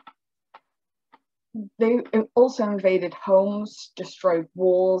 They also invaded homes, destroyed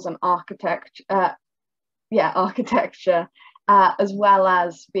walls and architecture, as well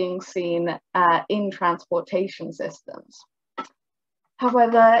as being seen in transportation systems.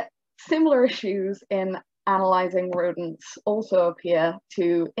 However, similar issues in analysing rodents also appear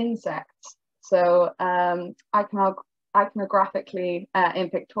to insects. So iconographically in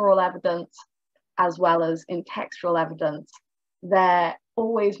pictorial evidence, as well as in textual evidence, they're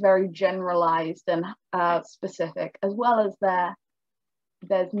always very generalized and specific, as well as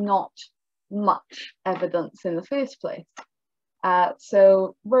there's not much evidence in the first place.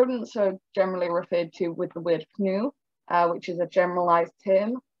 So rodents are generally referred to with the word canoe, which is a generalized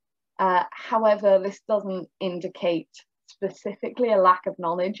term. However, this doesn't indicate specifically a lack of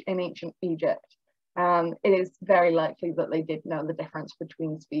knowledge in ancient Egypt. It is very likely that they did know the difference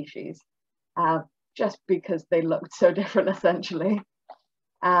between species, just because they looked so different, essentially.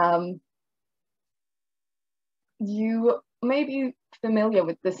 You may be familiar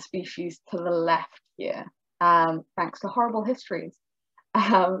with this species to the left here, thanks to horrible histories.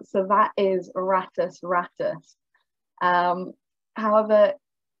 So that is Rattus rattus. However,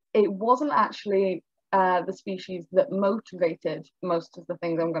 it wasn't actually the species that motivated most of the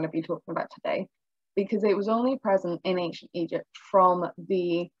things I'm going to be talking about today, because it was only present in ancient Egypt from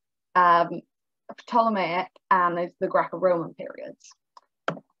the Ptolemaic and the Greco-Roman periods.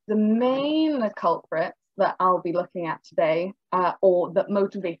 The main culprits that I'll be looking at today, or that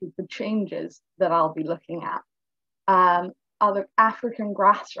motivated the changes that I'll be looking at, are the African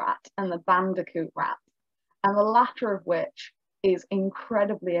grass rat and the bandicoot rat, and the latter of which is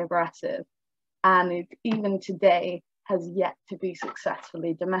incredibly aggressive and it, even today, has yet to be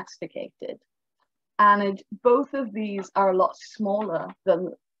successfully domesticated. And both of these are a lot smaller than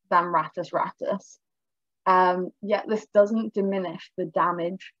Rattus rattus, yet this doesn't diminish the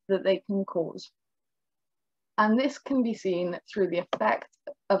damage that they can cause. And this can be seen through the effect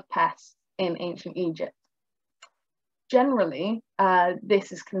of pests in ancient Egypt. Generally,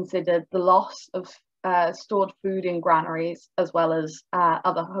 this is considered the loss of stored food in granaries, as well as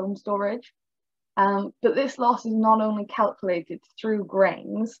other home storage. But this loss is not only calculated through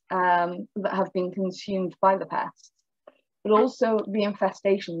grains that have been consumed by the pests, but also the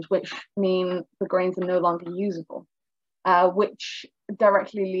infestations, which mean the grains are no longer usable, which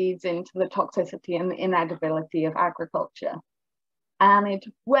directly leads into the toxicity and the inedibility of agriculture. And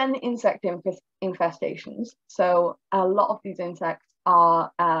when insect infestations, so a lot of these insects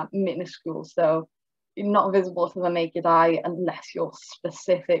are minuscule, so not visible to the naked eye unless you're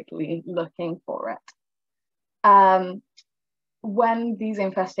specifically looking for it. When these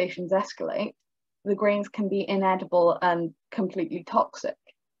infestations escalate, the grains can be inedible and completely toxic.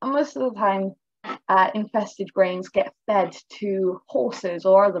 And most of the time, infested grains get fed to horses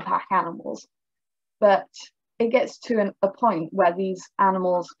or other pack animals. But it gets to a point where these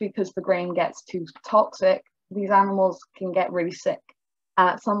animals, because the grain gets too toxic, these animals can get really sick and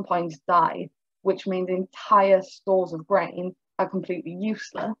at some point die, which means entire stores of grain are completely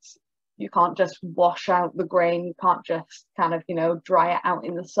useless. You can't just wash out the grain, you can't just kind of, dry it out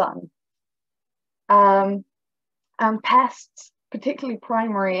in the sun. And pests, particularly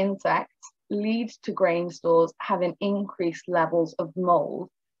primary insects, lead to grain stores having increased levels of mold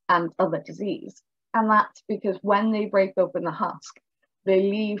and other disease. And that's because when they break open the husk, they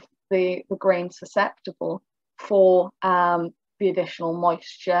leave the grain susceptible for the additional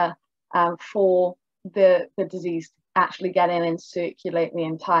moisture, for the disease to actually get in and circulate the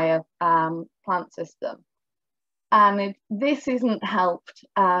entire plant system. And this isn't helped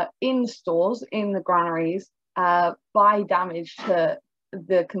in stores, in the granaries, by damage to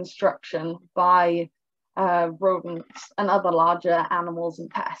the construction by rodents and other larger animals and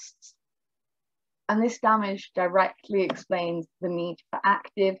pests. And this damage directly explains the need for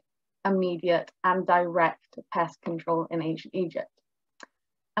active, immediate, and direct pest control in ancient Egypt.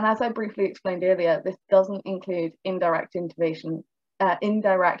 And as I briefly explained earlier, this doesn't include indirect intervention that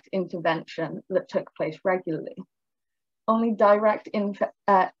took place regularly. Only direct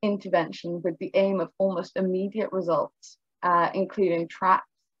intervention with the aim of almost immediate results, including traps,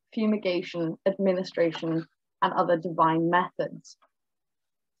 fumigation, administration, and other divine methods.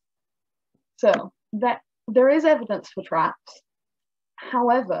 So there is evidence for traps.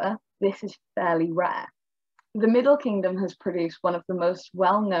 However, this is fairly rare. The Middle Kingdom has produced one of the most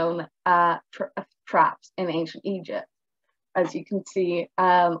well-known traps in ancient Egypt, as you can see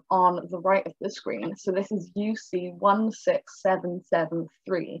on the right of the screen. So this is UC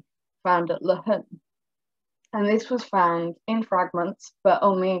 16773, found at Lahun. And this was found in fragments, but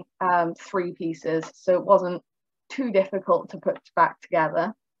only 3 pieces, so it wasn't too difficult to put back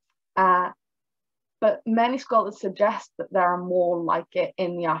together. But many scholars suggest that there are more like it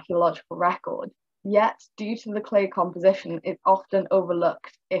in the archaeological record. Yet, due to the clay composition, it's often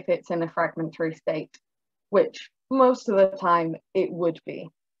overlooked if it's in a fragmentary state, which most of the time it would be.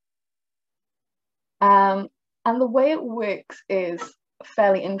 And the way it works is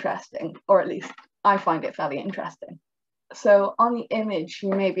fairly interesting, or at least I find it fairly interesting. So on the image, you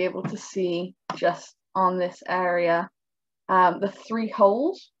may be able to see just on this area, the 3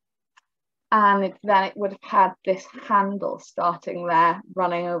 holes. And then it would have had this handle starting there,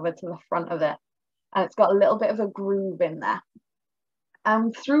 running over to the front of it. And it's got a little bit of a groove in there.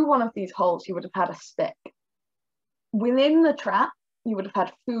 And through one of these holes, you would have had a stick. Within the trap, you would have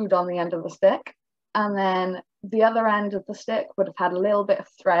had food on the end of the stick. And then the other end of the stick would have had a little bit of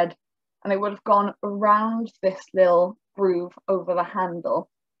thread. And it would have gone around this little groove over the handle,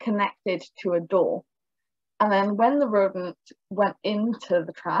 connected to a door. And then when the rodent went into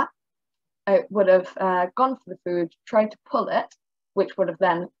the trap, it would have gone for the food, tried to pull it, which would have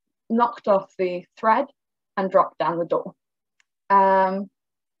then knocked off the thread and dropped down the door. And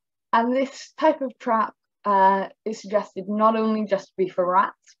this type of trap is suggested not only just to be for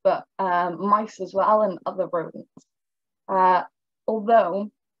rats, but mice as well and other rodents.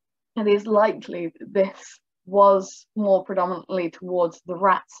 Although it is likely this was more predominantly towards the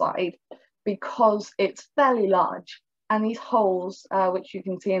rat side because it's fairly large. And these holes, which you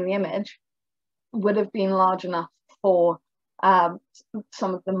can see in the image, would have been large enough for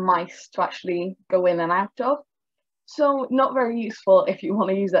some of the mice to actually go in and out of. So not very useful if you want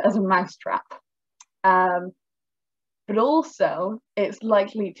to use it as a mouse trap. But also it's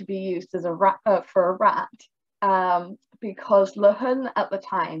likely to be used as a rat, for a rat, because Lahun at the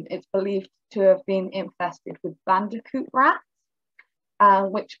time, it's believed to have been infested with bandicoot rats,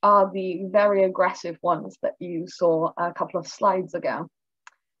 which are the very aggressive ones that you saw a couple of slides ago.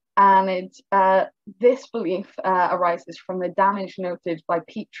 And this belief arises from the damage noted by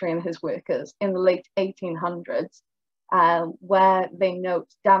Petrie and his workers in the late 1800s, where they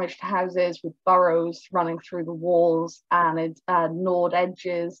note damage to houses with burrows running through the walls and gnawed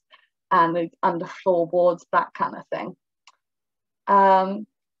edges and under floorboards, that kind of thing.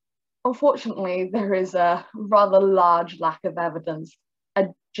 Unfortunately, there is a rather large lack of evidence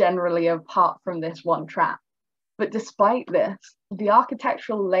generally apart from this one trap. But despite this, the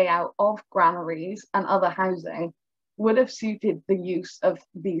architectural layout of granaries and other housing would have suited the use of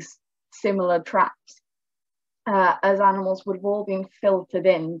these similar traps, as animals would have all been filtered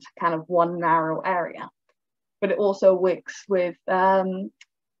into kind of one narrow area. But it also works with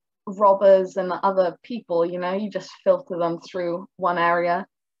robbers and other people, you just filter them through one area,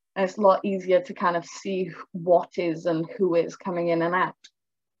 and it's a lot easier to kind of see what is and who is coming in and out.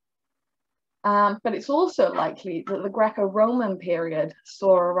 But it's also likely that the Greco-Roman period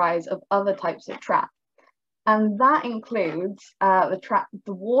saw a rise of other types of trap. And that includes the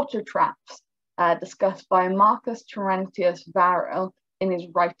water traps discussed by Marcus Terentius Varro in his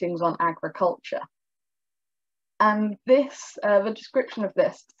writings on agriculture. And this, the description of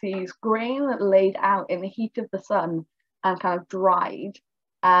this sees grain laid out in the heat of the sun and kind of dried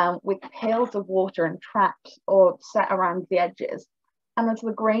with pails of water and traps or set around the edges. And as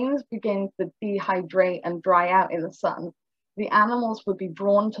the grains begin to dehydrate and dry out in the sun, the animals would be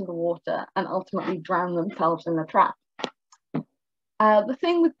drawn to the water and ultimately drown themselves in the trap. The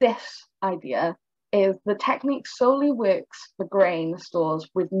thing with this idea is the technique solely works for grain stores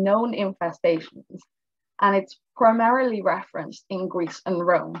with known infestations, and it's primarily referenced in Greece and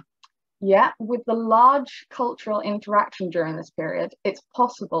Rome. Yet, with the large cultural interaction during this period, it's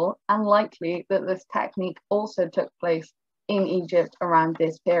possible and likely that this technique also took place in Egypt around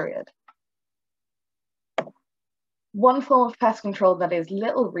this period. One form of pest control that is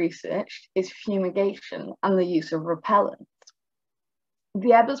little researched is fumigation and the use of repellents.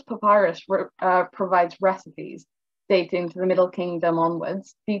 The Ebers Papyrus provides recipes dating to the Middle Kingdom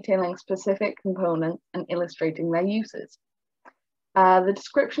onwards, detailing specific components and illustrating their uses. The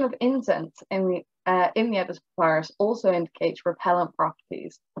description of incense in the Ebers Papyrus also indicates repellent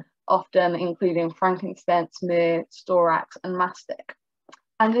properties, often including frankincense, myrrh, storax, and mastic.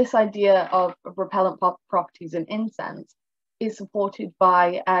 And this idea of repellent properties in incense is supported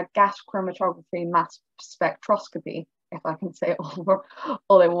by gas chromatography mass spectroscopy, if I can say it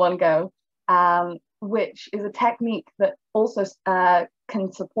all in one go, which is a technique that also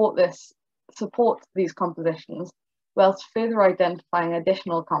can support these compositions, whilst further identifying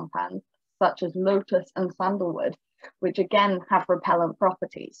additional compounds such as lotus and sandalwood, which again have repellent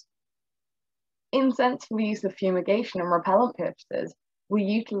properties. Incense for the use of fumigation and repellent purposes were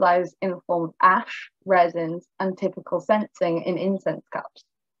utilized in the form of ash, resins, and typical sensing in incense cups.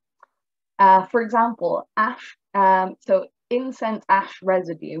 For example, incense ash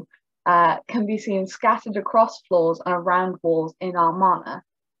residue can be seen scattered across floors and around walls in Armana.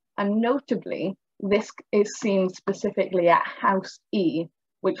 And notably, this is seen specifically at House E,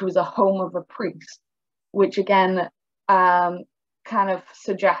 which was a home of a priest, which again kind of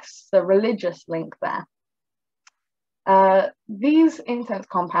suggests the religious link there. These incense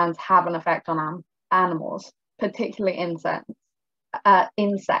compounds have an effect on animals, particularly insects,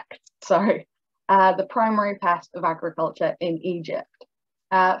 the primary pest of agriculture in Egypt.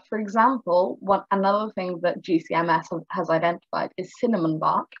 For example, another thing that GCMS has identified is cinnamon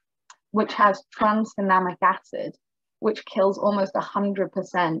bark, which has transcinnamic acid, which kills almost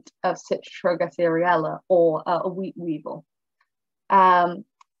 100% of Citroga cereella, or a wheat weevil.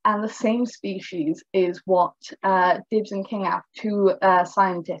 And the same species is what Dibbs and King, two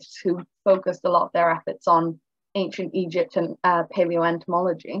scientists who focused a lot of their efforts on ancient Egypt and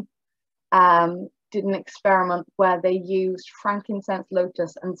paleoentomology, did an experiment where they used frankincense,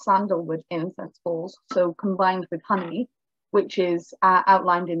 lotus, and sandalwood incense balls, so combined with honey, which is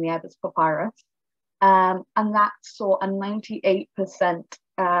outlined in the Ebers Papyrus, and that saw a 98%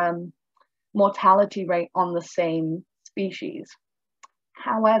 mortality rate on the same species.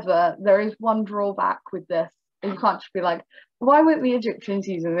 However, there is one drawback with this. You can't just be like, why weren't the Egyptians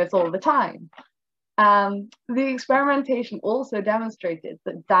using this all the time? The experimentation also demonstrated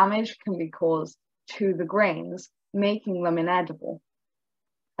that damage can be caused to the grains, making them inedible.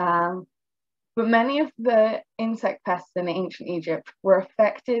 But many of the insect pests in ancient Egypt were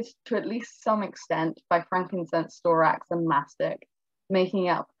affected to at least some extent by frankincense, storax, and mastic, making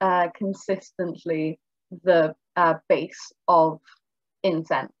up consistently the base of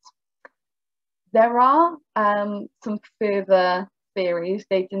incense. There are some further theories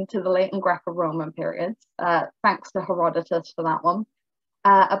dating to the late and Greco-Roman periods, thanks to Herodotus for that one,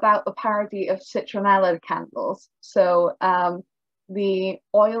 about a parody of citronella candles. So the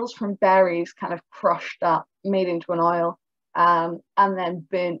oils from berries kind of crushed up, made into an oil, and then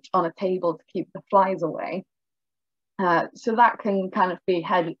burnt on a table to keep the flies away. So that can kind of be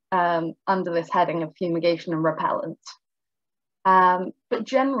under this heading of fumigation and repellent. But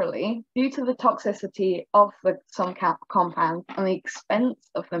generally, due to the toxicity of some compounds and the expense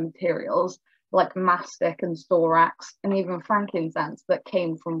of the materials like mastic and storax and even frankincense that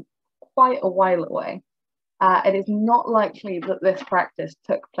came from quite a while away, it is not likely that this practice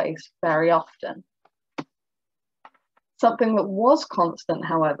took place very often. Something that was constant,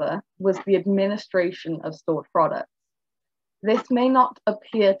 however, was the administration of stored products. This may not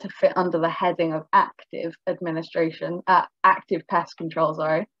appear to fit under the heading of active administration, active pest control,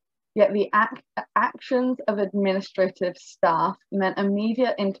 sorry, yet the actions of administrative staff meant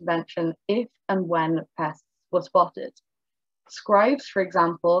immediate intervention if and when pests were spotted. Scribes, for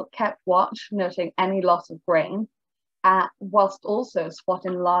example, kept watch, noting any loss of grain, whilst also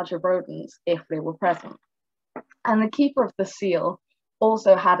spotting larger rodents if they were present. And the keeper of the seal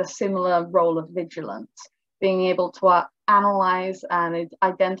also had a similar role of vigilance, being able to analyze and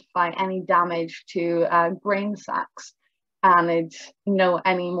identify any damage to grain sacks and know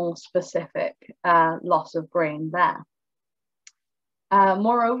any more specific loss of grain there.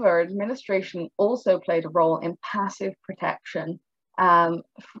 Moreover, administration also played a role in passive protection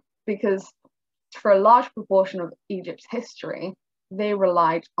because for a large proportion of Egypt's history, they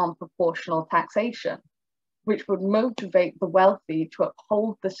relied on proportional taxation, which would motivate the wealthy to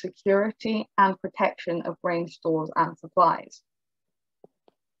uphold the security and protection of grain stores and supplies.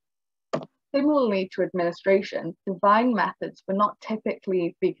 Similarly to administration, divine methods would not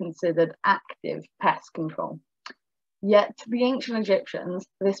typically be considered active pest control. Yet to the ancient Egyptians,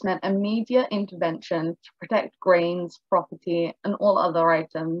 this meant immediate intervention to protect grains, property, and all other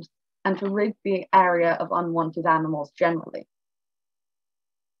items, and to rid the area of unwanted animals generally.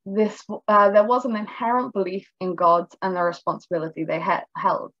 There was an inherent belief in gods and the responsibility they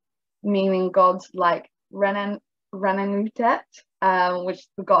held, meaning gods like Renenutet, which is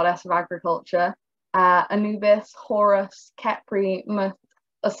the goddess of agriculture, Anubis, Horus, Khepri, Mut,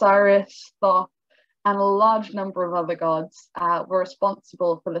 Osiris, Thoth, and a large number of other gods were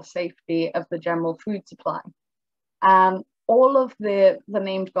responsible for the safety of the general food supply. All of the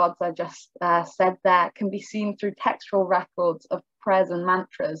named gods I just said there can be seen through textual records of prayers and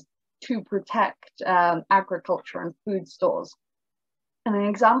mantras to protect agriculture and food stores. And an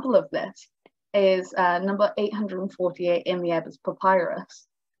example of this is number 848 in the Ebers Papyrus,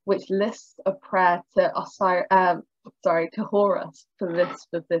 which lists a prayer to Horus for this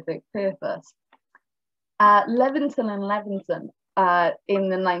specific purpose. Levinson and Levinson in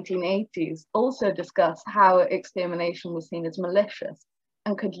the 1980s also discuss how extermination was seen as malicious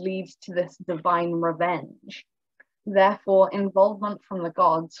and could lead to this divine revenge. Therefore, involvement from the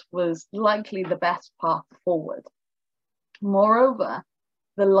gods was likely the best path forward. Moreover,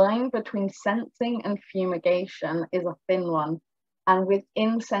 the line between censing and fumigation is a thin one, and with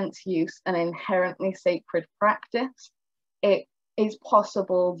incense use an inherently sacred practice, it is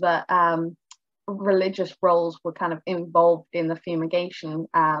possible that religious roles were kind of involved in the fumigation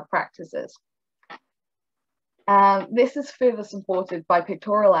practices. This is further supported by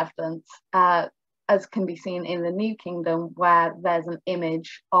pictorial evidence, as can be seen in the New Kingdom, where there's an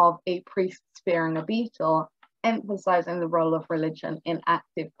image of a priest spearing a beetle, emphasizing the role of religion in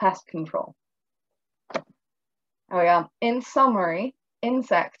active pest control. There we are. In summary,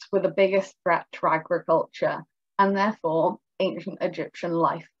 insects were the biggest threat to agriculture and therefore ancient Egyptian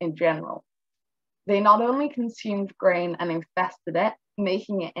life in general. They not only consumed grain and infested it,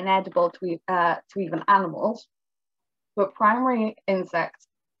 making it inedible to even animals, but primary insects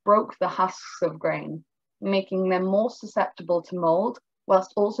broke the husks of grain, making them more susceptible to mold,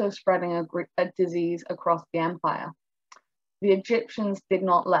 whilst also spreading a disease across the empire. The Egyptians did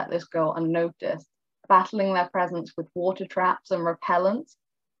not let this go unnoticed, battling their presence with water traps and repellents,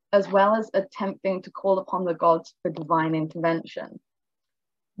 as well as attempting to call upon the gods for divine intervention.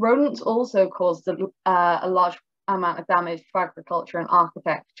 Rodents also caused a large amount of damage to agriculture and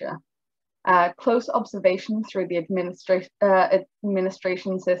architecture. Close observation through the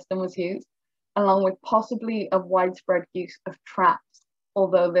administration system was used, along with possibly a widespread use of traps,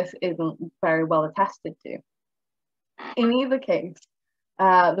 although this isn't very well attested to. In either case,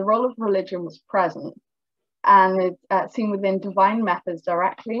 the role of religion was present, and it's seen within divine methods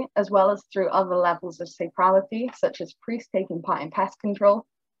directly, as well as through other levels of sacrality, such as priests taking part in pest control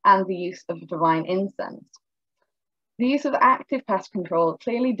and the use of divine incense. The use of active pest control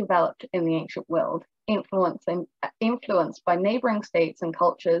clearly developed in the ancient world, influenced by neighboring states and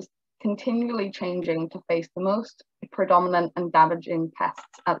cultures, continually changing to face the most predominant and damaging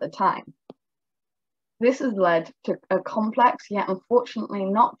pests at the time. This has led to a complex, yet unfortunately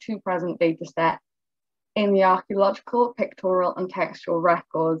not too present data set in the archaeological, pictorial, and textual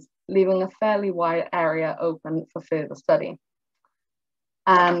records, leaving a fairly wide area open for further study.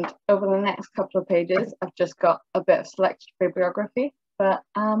 And over the next couple of pages, I've just got a bit of selected bibliography, but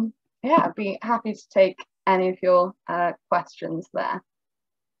yeah, I'd be happy to take any of your questions there.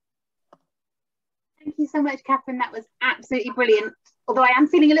 Thank you so much, Catherine. That was absolutely brilliant. Although I am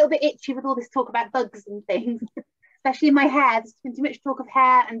feeling a little bit itchy with all this talk about bugs and things, especially in my hair. There's been too much talk of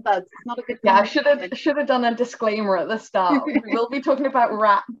hair and bugs. It's not a good thing. Yeah, I should have done a disclaimer at the start. We'll be talking about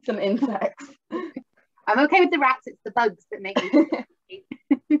rats and insects. I'm okay with the rats. It's the bugs that make me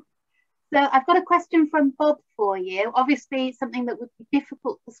So I've got a question from Bob for you. Obviously, something that would be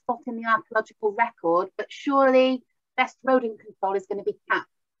difficult to spot in the archaeological record, but surely best rodent control is going to be cats.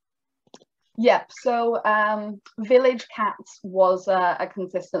 Yeah, so village cats was a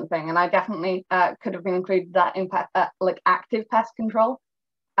consistent thing, and I definitely could have included that in like active pest control.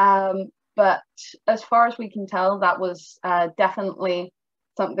 But as far as we can tell, that was definitely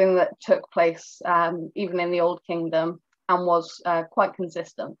something that took place even in the Old Kingdom and was quite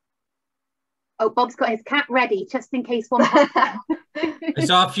consistent. Oh, Bob's got his cat ready just in case one pops up. I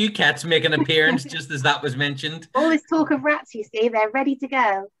saw a few cats make an appearance just as that was mentioned. All this talk of rats, you see, they're ready to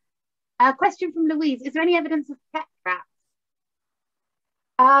go. A question from Louise. Is there any evidence of pet rats?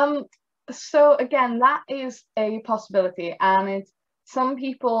 So again, that is a possibility, and some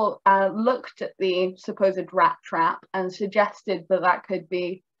people looked at the supposed rat trap and suggested that that could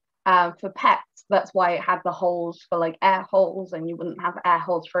be for pets. That's why it had the holes for like air holes, and you wouldn't have air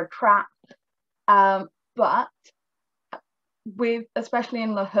holes for a trap. But with, especially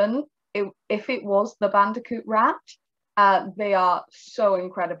in the Hun, if it was the bandicoot rat, they are so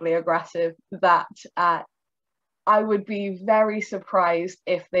incredibly aggressive that I would be very surprised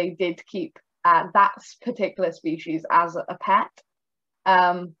if they did keep that particular species as a pet.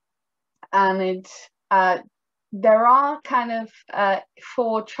 And there are kind of,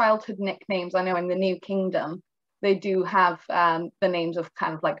 for childhood nicknames, I know in the New Kingdom, they do have the names of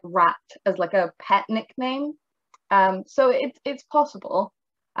kind of like rat as like a pet nickname. So it's possible.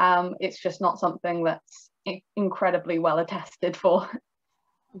 It's just not something that's incredibly well attested for.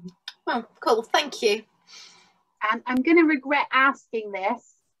 Oh, cool, thank you. And I'm going to regret asking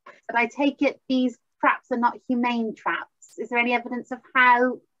this, but I take it these traps are not humane traps. Is there any evidence of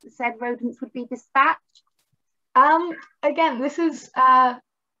how said rodents would be dispatched? Again, this is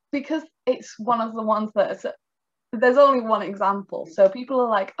because it's one of the ones that there's only one example, so people are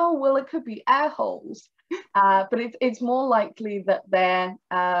like, oh well, it could be air holes, but it's more likely that they're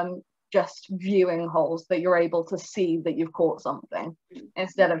just viewing holes, that you're able to see that you've caught something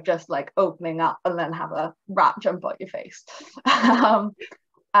instead of just like opening up and then have a rat jump out your face.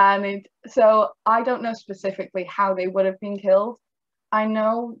 So I don't know specifically how they would have been killed. I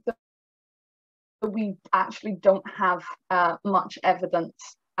know that we actually don't have much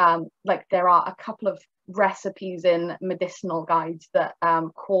evidence. Like there are a couple of recipes in medicinal guides that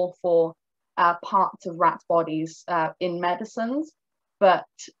call for parts of rats' bodies in medicines, but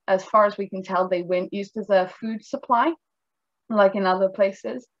as far as we can tell, they weren't used as a food supply like in other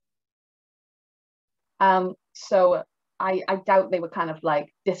places. So I doubt they were kind of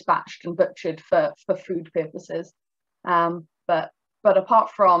like dispatched and butchered for food purposes. But apart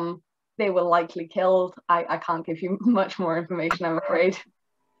from they were likely killed, I can't give you much more information, I'm afraid.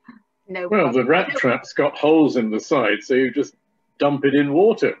 No. Well, problem. the rat trap's got holes in the side, so you just dump it in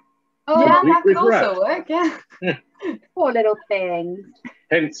water. Oh, yeah, complete that could with also work, yeah. poor little things.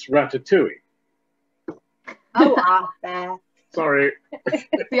 Hence Ratatouille. Oh, Arthur. Sorry.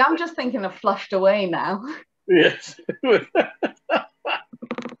 See, I'm just thinking of Flushed Away now. Yes. I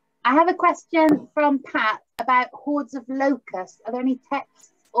have a question from Pat about hordes of locusts. Are there any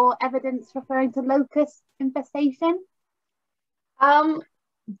texts or evidence referring to locust infestation?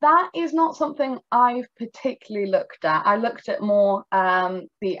 That is not something I've particularly looked at. I looked at more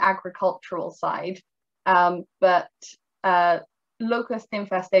the agricultural side, but locust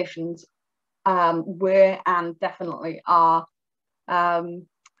infestations were and definitely are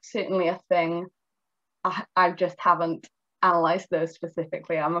certainly a thing. I just haven't analysed those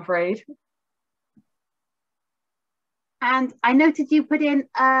specifically, I'm afraid. And I noted you put in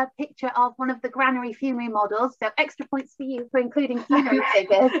a picture of one of the granary funerary models, so extra points for you for including funerary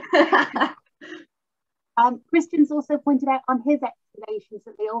figures. Christian's also pointed out on his excavations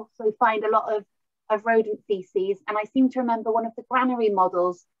that they also find a lot of rodent feces, and I seem to remember one of the granary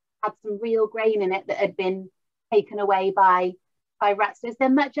models had some real grain in it that had been taken away by rats. So is there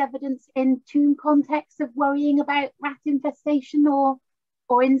much evidence in tomb contexts of worrying about rat infestation or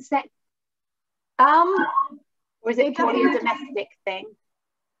insect? Or is it purely a domestic thing?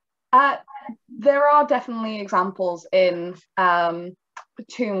 There are definitely examples in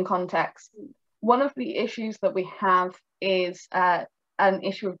tomb context. One of the issues that we have is an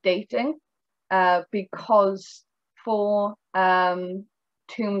issue of dating, because for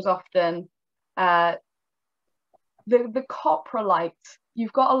tombs often, the coprolites,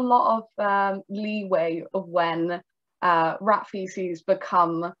 you've got a lot of leeway of when rat feces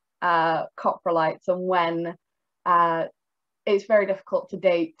become coprolites and when it's very difficult to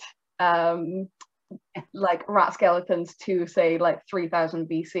date like rat skeletons to say like 3000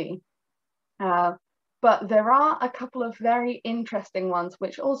 BC. But there are a couple of very interesting ones,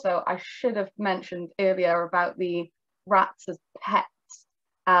 which also I should have mentioned earlier about the rats as pets.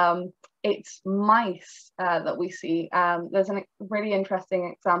 it's mice that we see. There's a really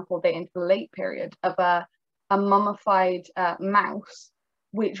interesting example dating to the late period of a mummified mouse,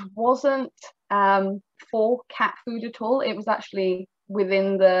 which wasn't for cat food at all. It was actually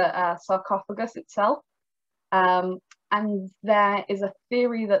within the sarcophagus itself. And there is a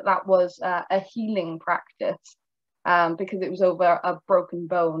theory that that was a healing practice because it was over a broken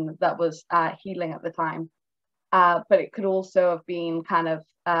bone that was healing at the time. But it could also have been kind of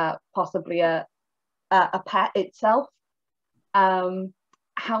possibly a pet itself.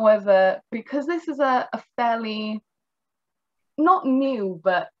 However, because this is a fairly, not new,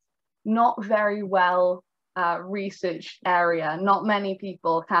 but not very well researched area, not many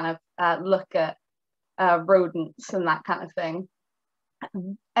people kind of look at rodents and that kind of thing.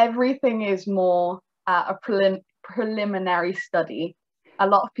 Everything is more a preliminary study. A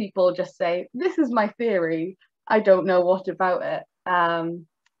lot of people just say, this is my theory, I don't know what about it.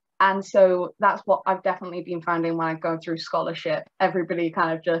 And so that's what I've definitely been finding when I go through scholarship. Everybody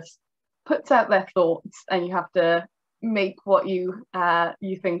kind of just puts out their thoughts and you have to make what you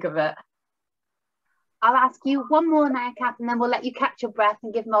think of it. I'll ask you one more now, Kath, and then we'll let you catch your breath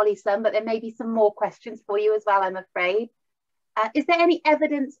and give Mollie some, but there may be some more questions for you as well, I'm afraid. Is there any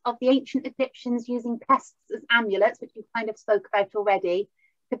evidence of the ancient Egyptians using pests as amulets, which you kind of spoke about already?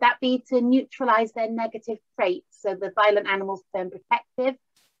 Could that be to neutralize their negative traits, so the violent animals turn protective,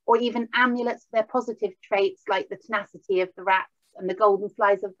 or even amulets for their positive traits, like the tenacity of the rats and the golden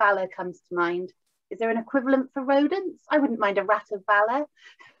flies of valor comes to mind? Is there an equivalent for rodents? I wouldn't mind a rat of valor.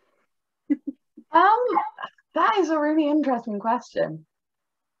 That is a really interesting question.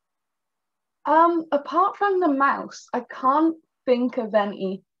 Apart from the mouse, I can't think of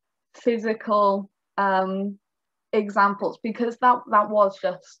any physical examples, because that was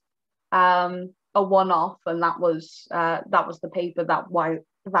just a one-off, and that was the paper, that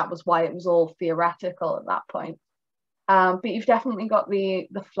was why it was all theoretical at that point. But you've definitely got the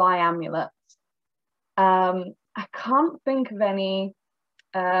fly amulets. I can't think of any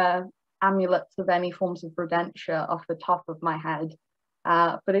amulets of any forms of rodentia off the top of my head.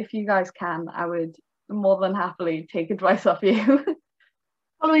 But if you guys can, I would more than happily take advice off you.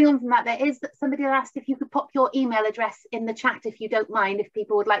 Following on from that, there is somebody asked if you could pop your email address in the chat, if you don't mind, if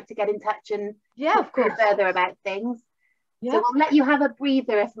people would like to get in touch and talk further about things. Yeah. So we'll let you have a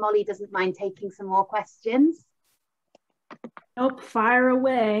breather if Mollie doesn't mind taking some more questions. Nope, fire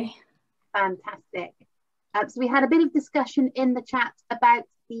away. Fantastic. So we had a bit of discussion in the chat about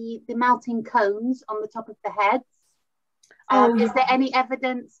the melting cones on the top of the heads. Is there any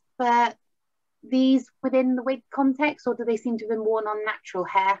evidence for these within the wig context, or do they seem to have been worn on natural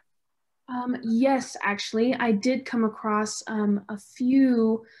hair? Yes, actually, I did come across a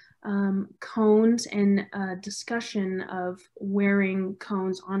few cones and discussion of wearing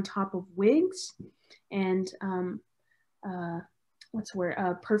cones on top of wigs, and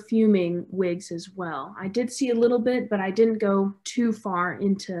perfuming wigs as well. I did see a little bit, but I didn't go too far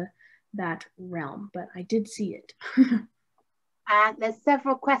into that realm, but I did see it. And there's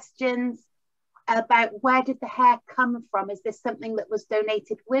several questions about where did the hair come from? Is this something that was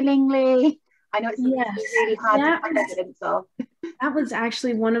donated willingly? I know it's really hard to find evidence of. That was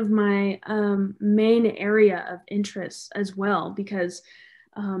actually one of my main area of interest as well, because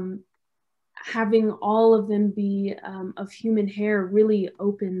having all of them be of human hair really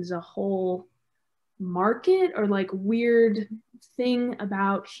opens a whole market or like weird thing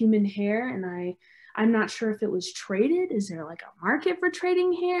about human hair. And I'm not sure if it was traded. Is there like a market for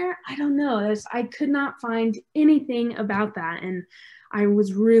trading hair? I don't know. I could not find anything about that. And I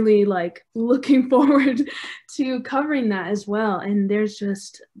was really like looking forward to covering that as well. And there's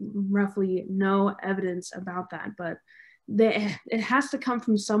just roughly no evidence about that, but it has to come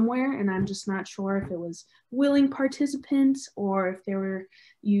from somewhere. And I'm just not sure if it was willing participants or if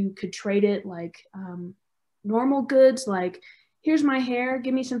you could trade it like normal goods, like, here's my hair,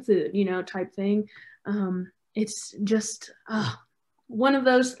 give me some food, type thing. It's just one of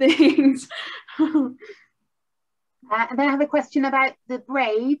those things. And then I have a question about the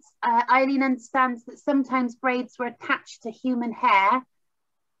braids. Eileen understands that sometimes braids were attached to human hair.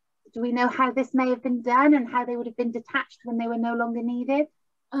 Do we know how this may have been done and how they would have been detached when they were no longer needed?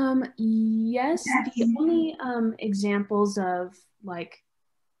 Yes. The only examples of like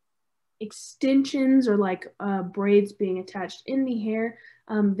extensions or like braids being attached in the hair,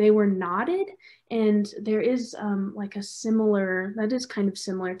 they were knotted, and there is like that is kind of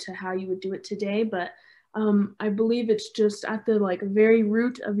similar to how you would do it today, but I believe it's just at the like very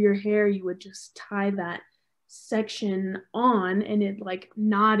root of your hair, you would just tie that section on and it like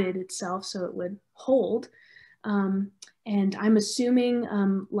knotted itself so it would hold. And I'm assuming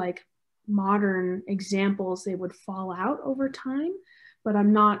like modern examples, they would fall out over time, but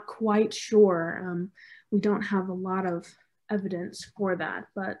I'm not quite sure. We don't have a lot of evidence for that,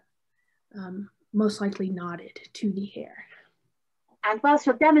 but most likely knotted to the hair. And whilst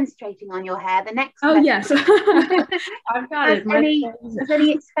you're demonstrating on your hair, the next question, yes, I've got it. Has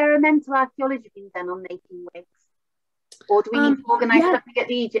any experimental archaeology been done on making wigs? Or do we need to organise something at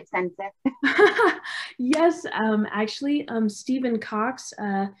the Egypt Centre? Yes, actually, Stephen Cox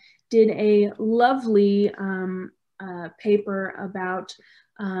did a lovely paper about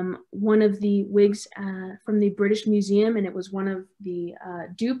one of the wigs from the British Museum, and it was one of the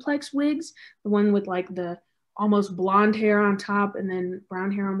duplex wigs, the one with like the almost blonde hair on top and then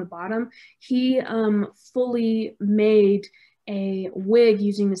brown hair on the bottom. He fully made a wig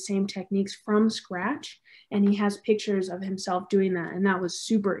using the same techniques from scratch, and he has pictures of himself doing that, and that was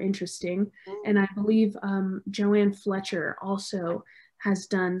super interesting. And I believe Joanne Fletcher also has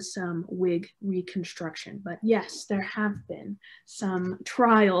done some wig reconstruction. But yes, there have been some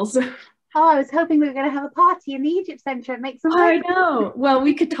trials. Oh, I was hoping we were going to have a party in the Egypt Centre and make some. I know. Well,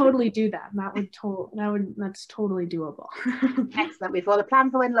 we could totally do that. That's totally doable. Excellent. We've got a plan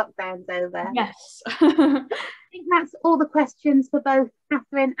for when lockdown's over. Yes. I think that's all the questions for both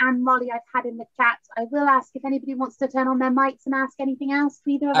Catherine and Mollie I've had in the chat. I will ask if anybody wants to turn on their mics and ask anything else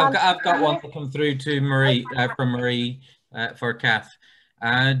to either of us. I've got one to come through to Marie from Marie for Kath.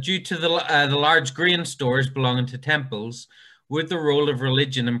 Due to the large grain stores belonging to temples, would the role of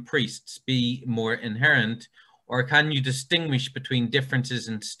religion and priests be more inherent, or can you distinguish between differences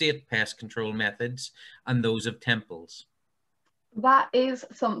in state pest control methods and those of temples? That is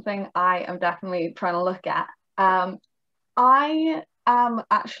something I am definitely trying to look at. I am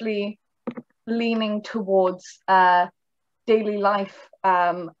actually leaning towards daily life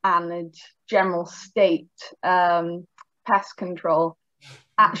and general state pest control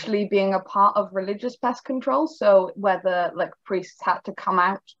actually being a part of religious pest control. So whether like priests had to come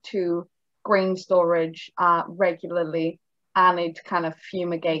out to grain storage regularly and they'd kind of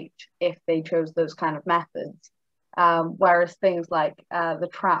fumigate if they chose those kind of methods. Whereas things like the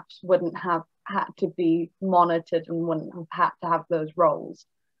traps wouldn't have had to be monitored and wouldn't have had to have those roles.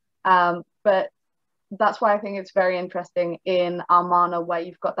 But that's why I think it's very interesting in Amarna, where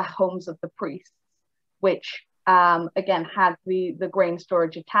you've got the homes of the priests, which again had the grain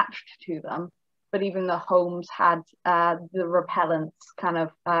storage attached to them, but even the homes had the repellents kind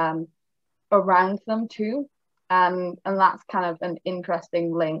of around them too. And that's kind of an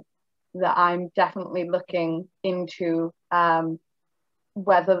interesting link that I'm definitely looking into,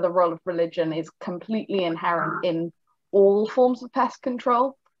 whether the role of religion is completely inherent in all forms of pest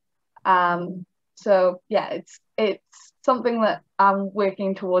control. So yeah, it's something that I'm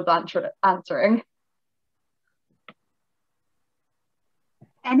working towards answering.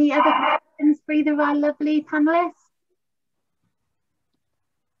 Any other questions for either of our lovely panelists?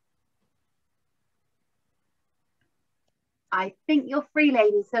 I think you're free,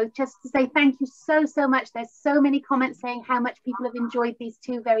 ladies. So just to say thank you so much. There's so many comments saying how much people have enjoyed these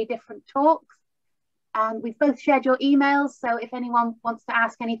two very different talks. We've both shared your emails, so if anyone wants to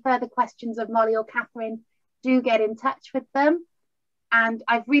ask any further questions of Mollie or Catherine, do get in touch with them. And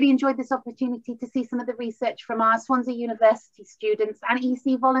I've really enjoyed this opportunity to see some of the research from our Swansea University students and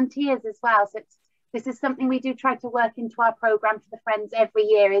EC volunteers as well. So this is something we do try to work into our programme for the Friends every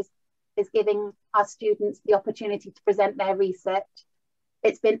year, is giving our students the opportunity to present their research.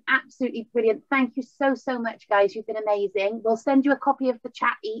 It's been absolutely brilliant. Thank you so much, guys. You've been amazing. We'll send you a copy of the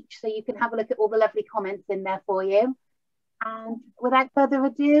chat each so you can have a look at all the lovely comments in there for you. And without further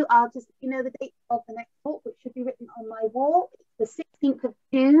ado, I'll just let you know the date of the next talk, which should be written on my wall. It's the 16th of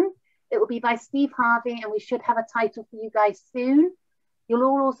June. It will be by Steve Harvey, and we should have a title for you guys soon. You'll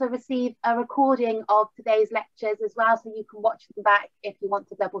all also receive a recording of today's lectures as well, so you can watch them back if you want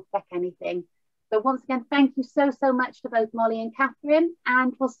to double check anything. So once again, thank you so much to both Mollie and Catherine,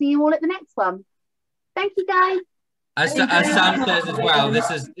 and we'll see you all at the next one. Thank you, guys. As Sam says as well, this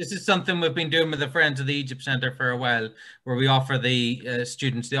is something we've been doing with the Friends of the Egypt Centre for a while, where we offer the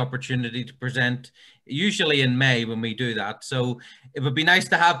students the opportunity to present, usually in May when we do that. So it would be nice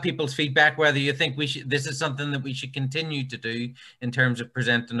to have people's feedback, whether you think this is something that we should continue to do in terms of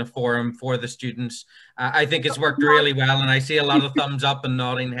presenting a forum for the students. I think it's worked really well, and I see a lot of thumbs up and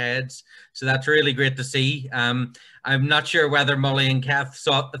nodding heads. So that's really great to see. I'm not sure whether Mollie and Kath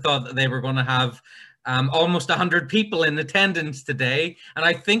thought that they were going to have almost 100 people in attendance today, and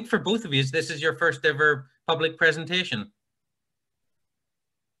I think for both of you this is your first ever public presentation.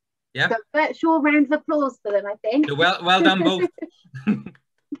 Yeah, so virtual round of applause for them, I think. So well done both.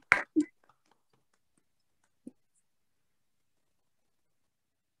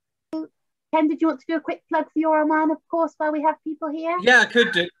 Ken, did you want to do a quick plug for your Oman, of course, while we have people here? Yeah, I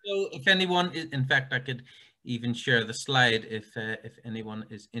could do. So if anyone is, in fact, I could even share the slide if anyone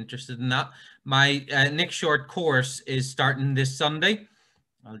is interested in that. My next short course is starting this Sunday.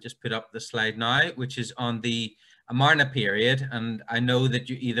 I'll just put up the slide now, which is on the Amarna period. And I know that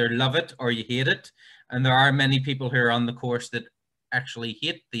you either love it or you hate it. And there are many people who are on the course that actually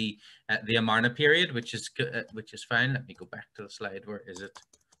hate the Amarna period, which is fine. Let me go back to the slide. Where is it?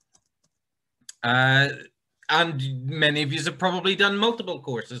 And many of you have probably done multiple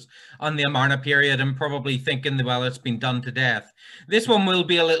courses on the Amarna period and probably thinking, well, it's been done to death. This one will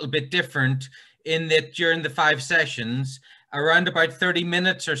be a little bit different in that during the 5 sessions, around about 30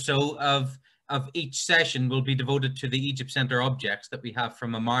 minutes or so of each session will be devoted to the Egypt Centre objects that we have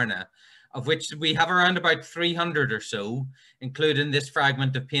from Amarna, of which we have around about 300 or so, including this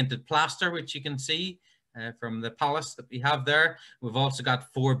fragment of painted plaster, which you can see from the palace that we have there. We've also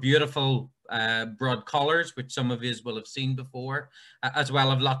got 4 beautiful broad collars, which some of you will have seen before, as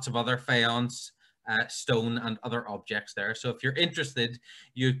well as lots of other faience, stone and other objects there. So if you're interested,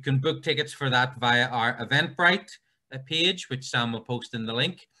 you can book tickets for that via our Eventbrite page, which Sam will post in the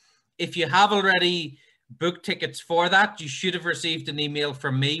link. If you have already booked tickets for that, you should have received an email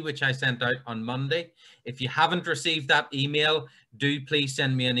from me, which I sent out on Monday. If you haven't received that email, do please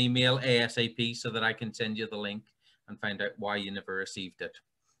send me an email ASAP so that I can send you the link and find out why you never received it.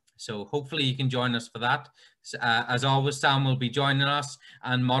 So hopefully you can join us for that. As always, Sam will be joining us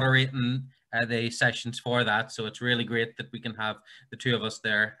and moderating the sessions for that. So it's really great that we can have the 2 of us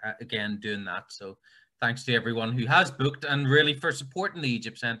there again doing that. So thanks to everyone who has booked and really for supporting the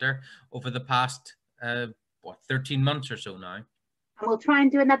Egypt Centre over the past 13 months or so now. And we'll try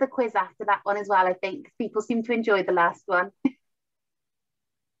and do another quiz after that one as well, I think. People seem to enjoy the last one.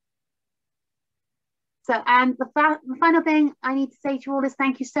 So, and the final thing I need to say to you all is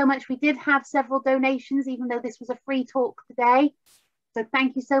thank you so much. We did have several donations, even though this was a free talk today. So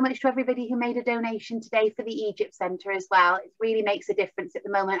thank you so much to everybody who made a donation today for the Egypt Centre as well. It really makes a difference at the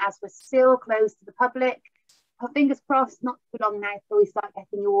moment as we're still closed to the public. Our fingers crossed, not too long now till we start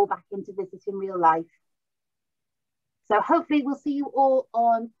getting you all back into visiting real life. So hopefully we'll see you all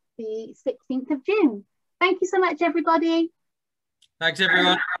on the 16th of June. Thank you so much, everybody. Thanks,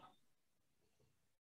 everyone.